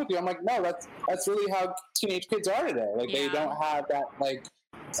is wrong with you? I'm like, no, that's really how teenage kids are today. Like, they don't have that, like,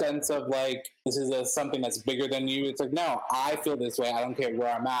 sense of, like, this is something that's bigger than you. It's like, no, I feel this way. I don't care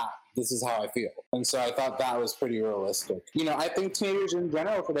where I'm at. This is how I feel. And so I thought that was pretty realistic. You know, I think teenagers in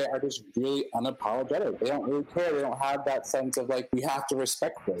general today are just really unapologetic. They don't really care. They don't have that sense of like, we have to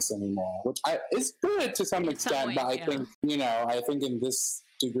respect this anymore, which is good to some extent. But I think, you know, I think in this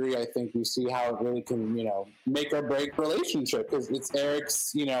degree, I think we see how it really can, you know, make or break relationship, because it's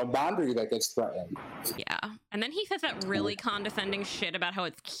Eric's, you know, boundary that gets threatened. Yeah. And then he says that really condescending shit about how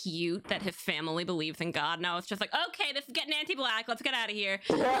it's cute that his family believes in God. Now it's just like, okay, this is getting anti-black. Let's get out of here.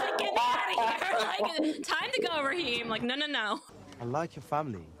 Like, get me out of here. Like, time to go, Raheem. Like, no. I like your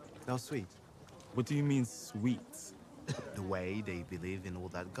family. They're sweet. What do you mean sweet? The way they believe in all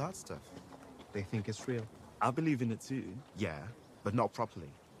that God stuff. They think it's real. I believe in it too. Yeah, but not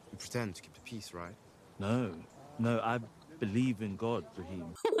properly. You pretend to keep the peace, right? No, I believe in God,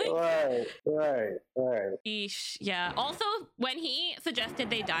 Raheem. Right. Eesh, yeah. Also, when he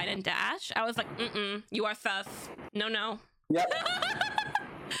suggested they died in Dash, I was like, you are sus. No. Yep.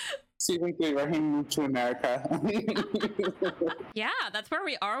 Season 3, Raheem moved to America. Yeah, that's where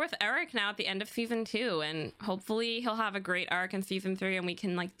we are with Eric now at the end of season 2, and hopefully he'll have a great arc in season 3 and we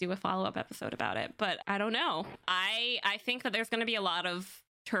can like do a follow-up episode about it. But I don't know. I think that there's going to be a lot of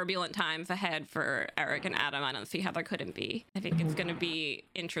turbulent times ahead for Eric and Adam. I don't see how there couldn't be. I think it's going to be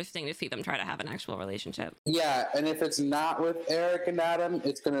interesting to see them try to have an actual relationship. Yeah, and if it's not with Eric and Adam,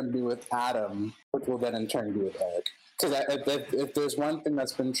 it's going to be with Adam, which will then in turn be with Eric. Because if there's one thing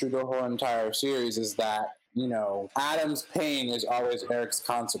that's been true the whole entire series is that, you know, Adam's pain is always Eric's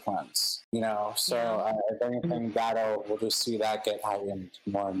consequence, you know? So if anything, we'll just see that get heightened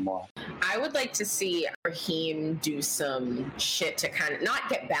more and more. I would like to see Raheem do some shit to kind of not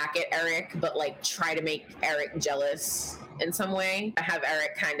get back at Eric, but like try to make Eric jealous in some way. Have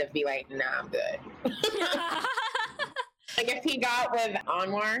Eric kind of be like, nah, I'm good. Like if he got with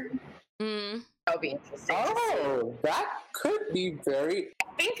Anwar, that would be interesting. Oh, that could be very...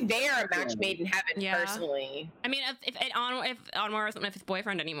 I think they are a match made in heaven, personally. I mean, if Anwar isn't with his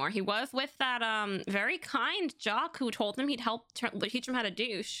boyfriend anymore, he was with that very kind jock who told him he'd help teach him how to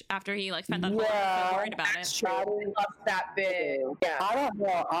douche after he like spent that whole episode worried about it. True. I love that bit. Yeah. I don't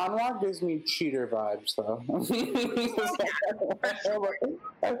know. Anwar gives me cheater vibes, though.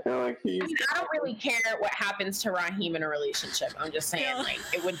 I feel like I mean, I don't really care what happens to Raheem in a relationship. I'm just saying, like,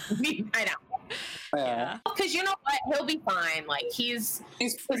 it would be, I know. Yeah. Because you know what? He'll be fine. Like, he's a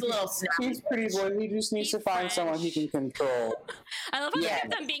little snappy. He's pretty boy. He just needs to find someone he can control. I love how they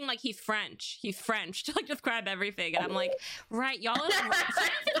keep them being like, he's French to like describe everything. And I'm like, right, y'all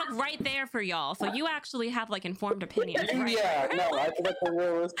are right there for y'all. So you actually have like informed opinions. Right? Yeah, no, I think that's a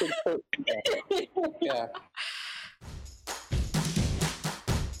realistic yeah.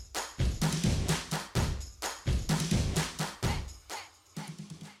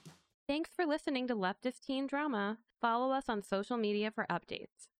 Thanks for listening to Leftist Teen Drama. Follow us on social media for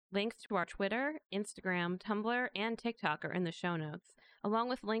updates. Links to our Twitter, Instagram, Tumblr, and TikTok are in the show notes, along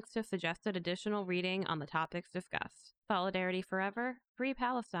with links to suggested additional reading on the topics discussed. Solidarity forever, free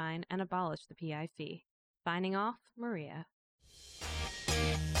Palestine, and abolish the PIC. Signing off, Maria.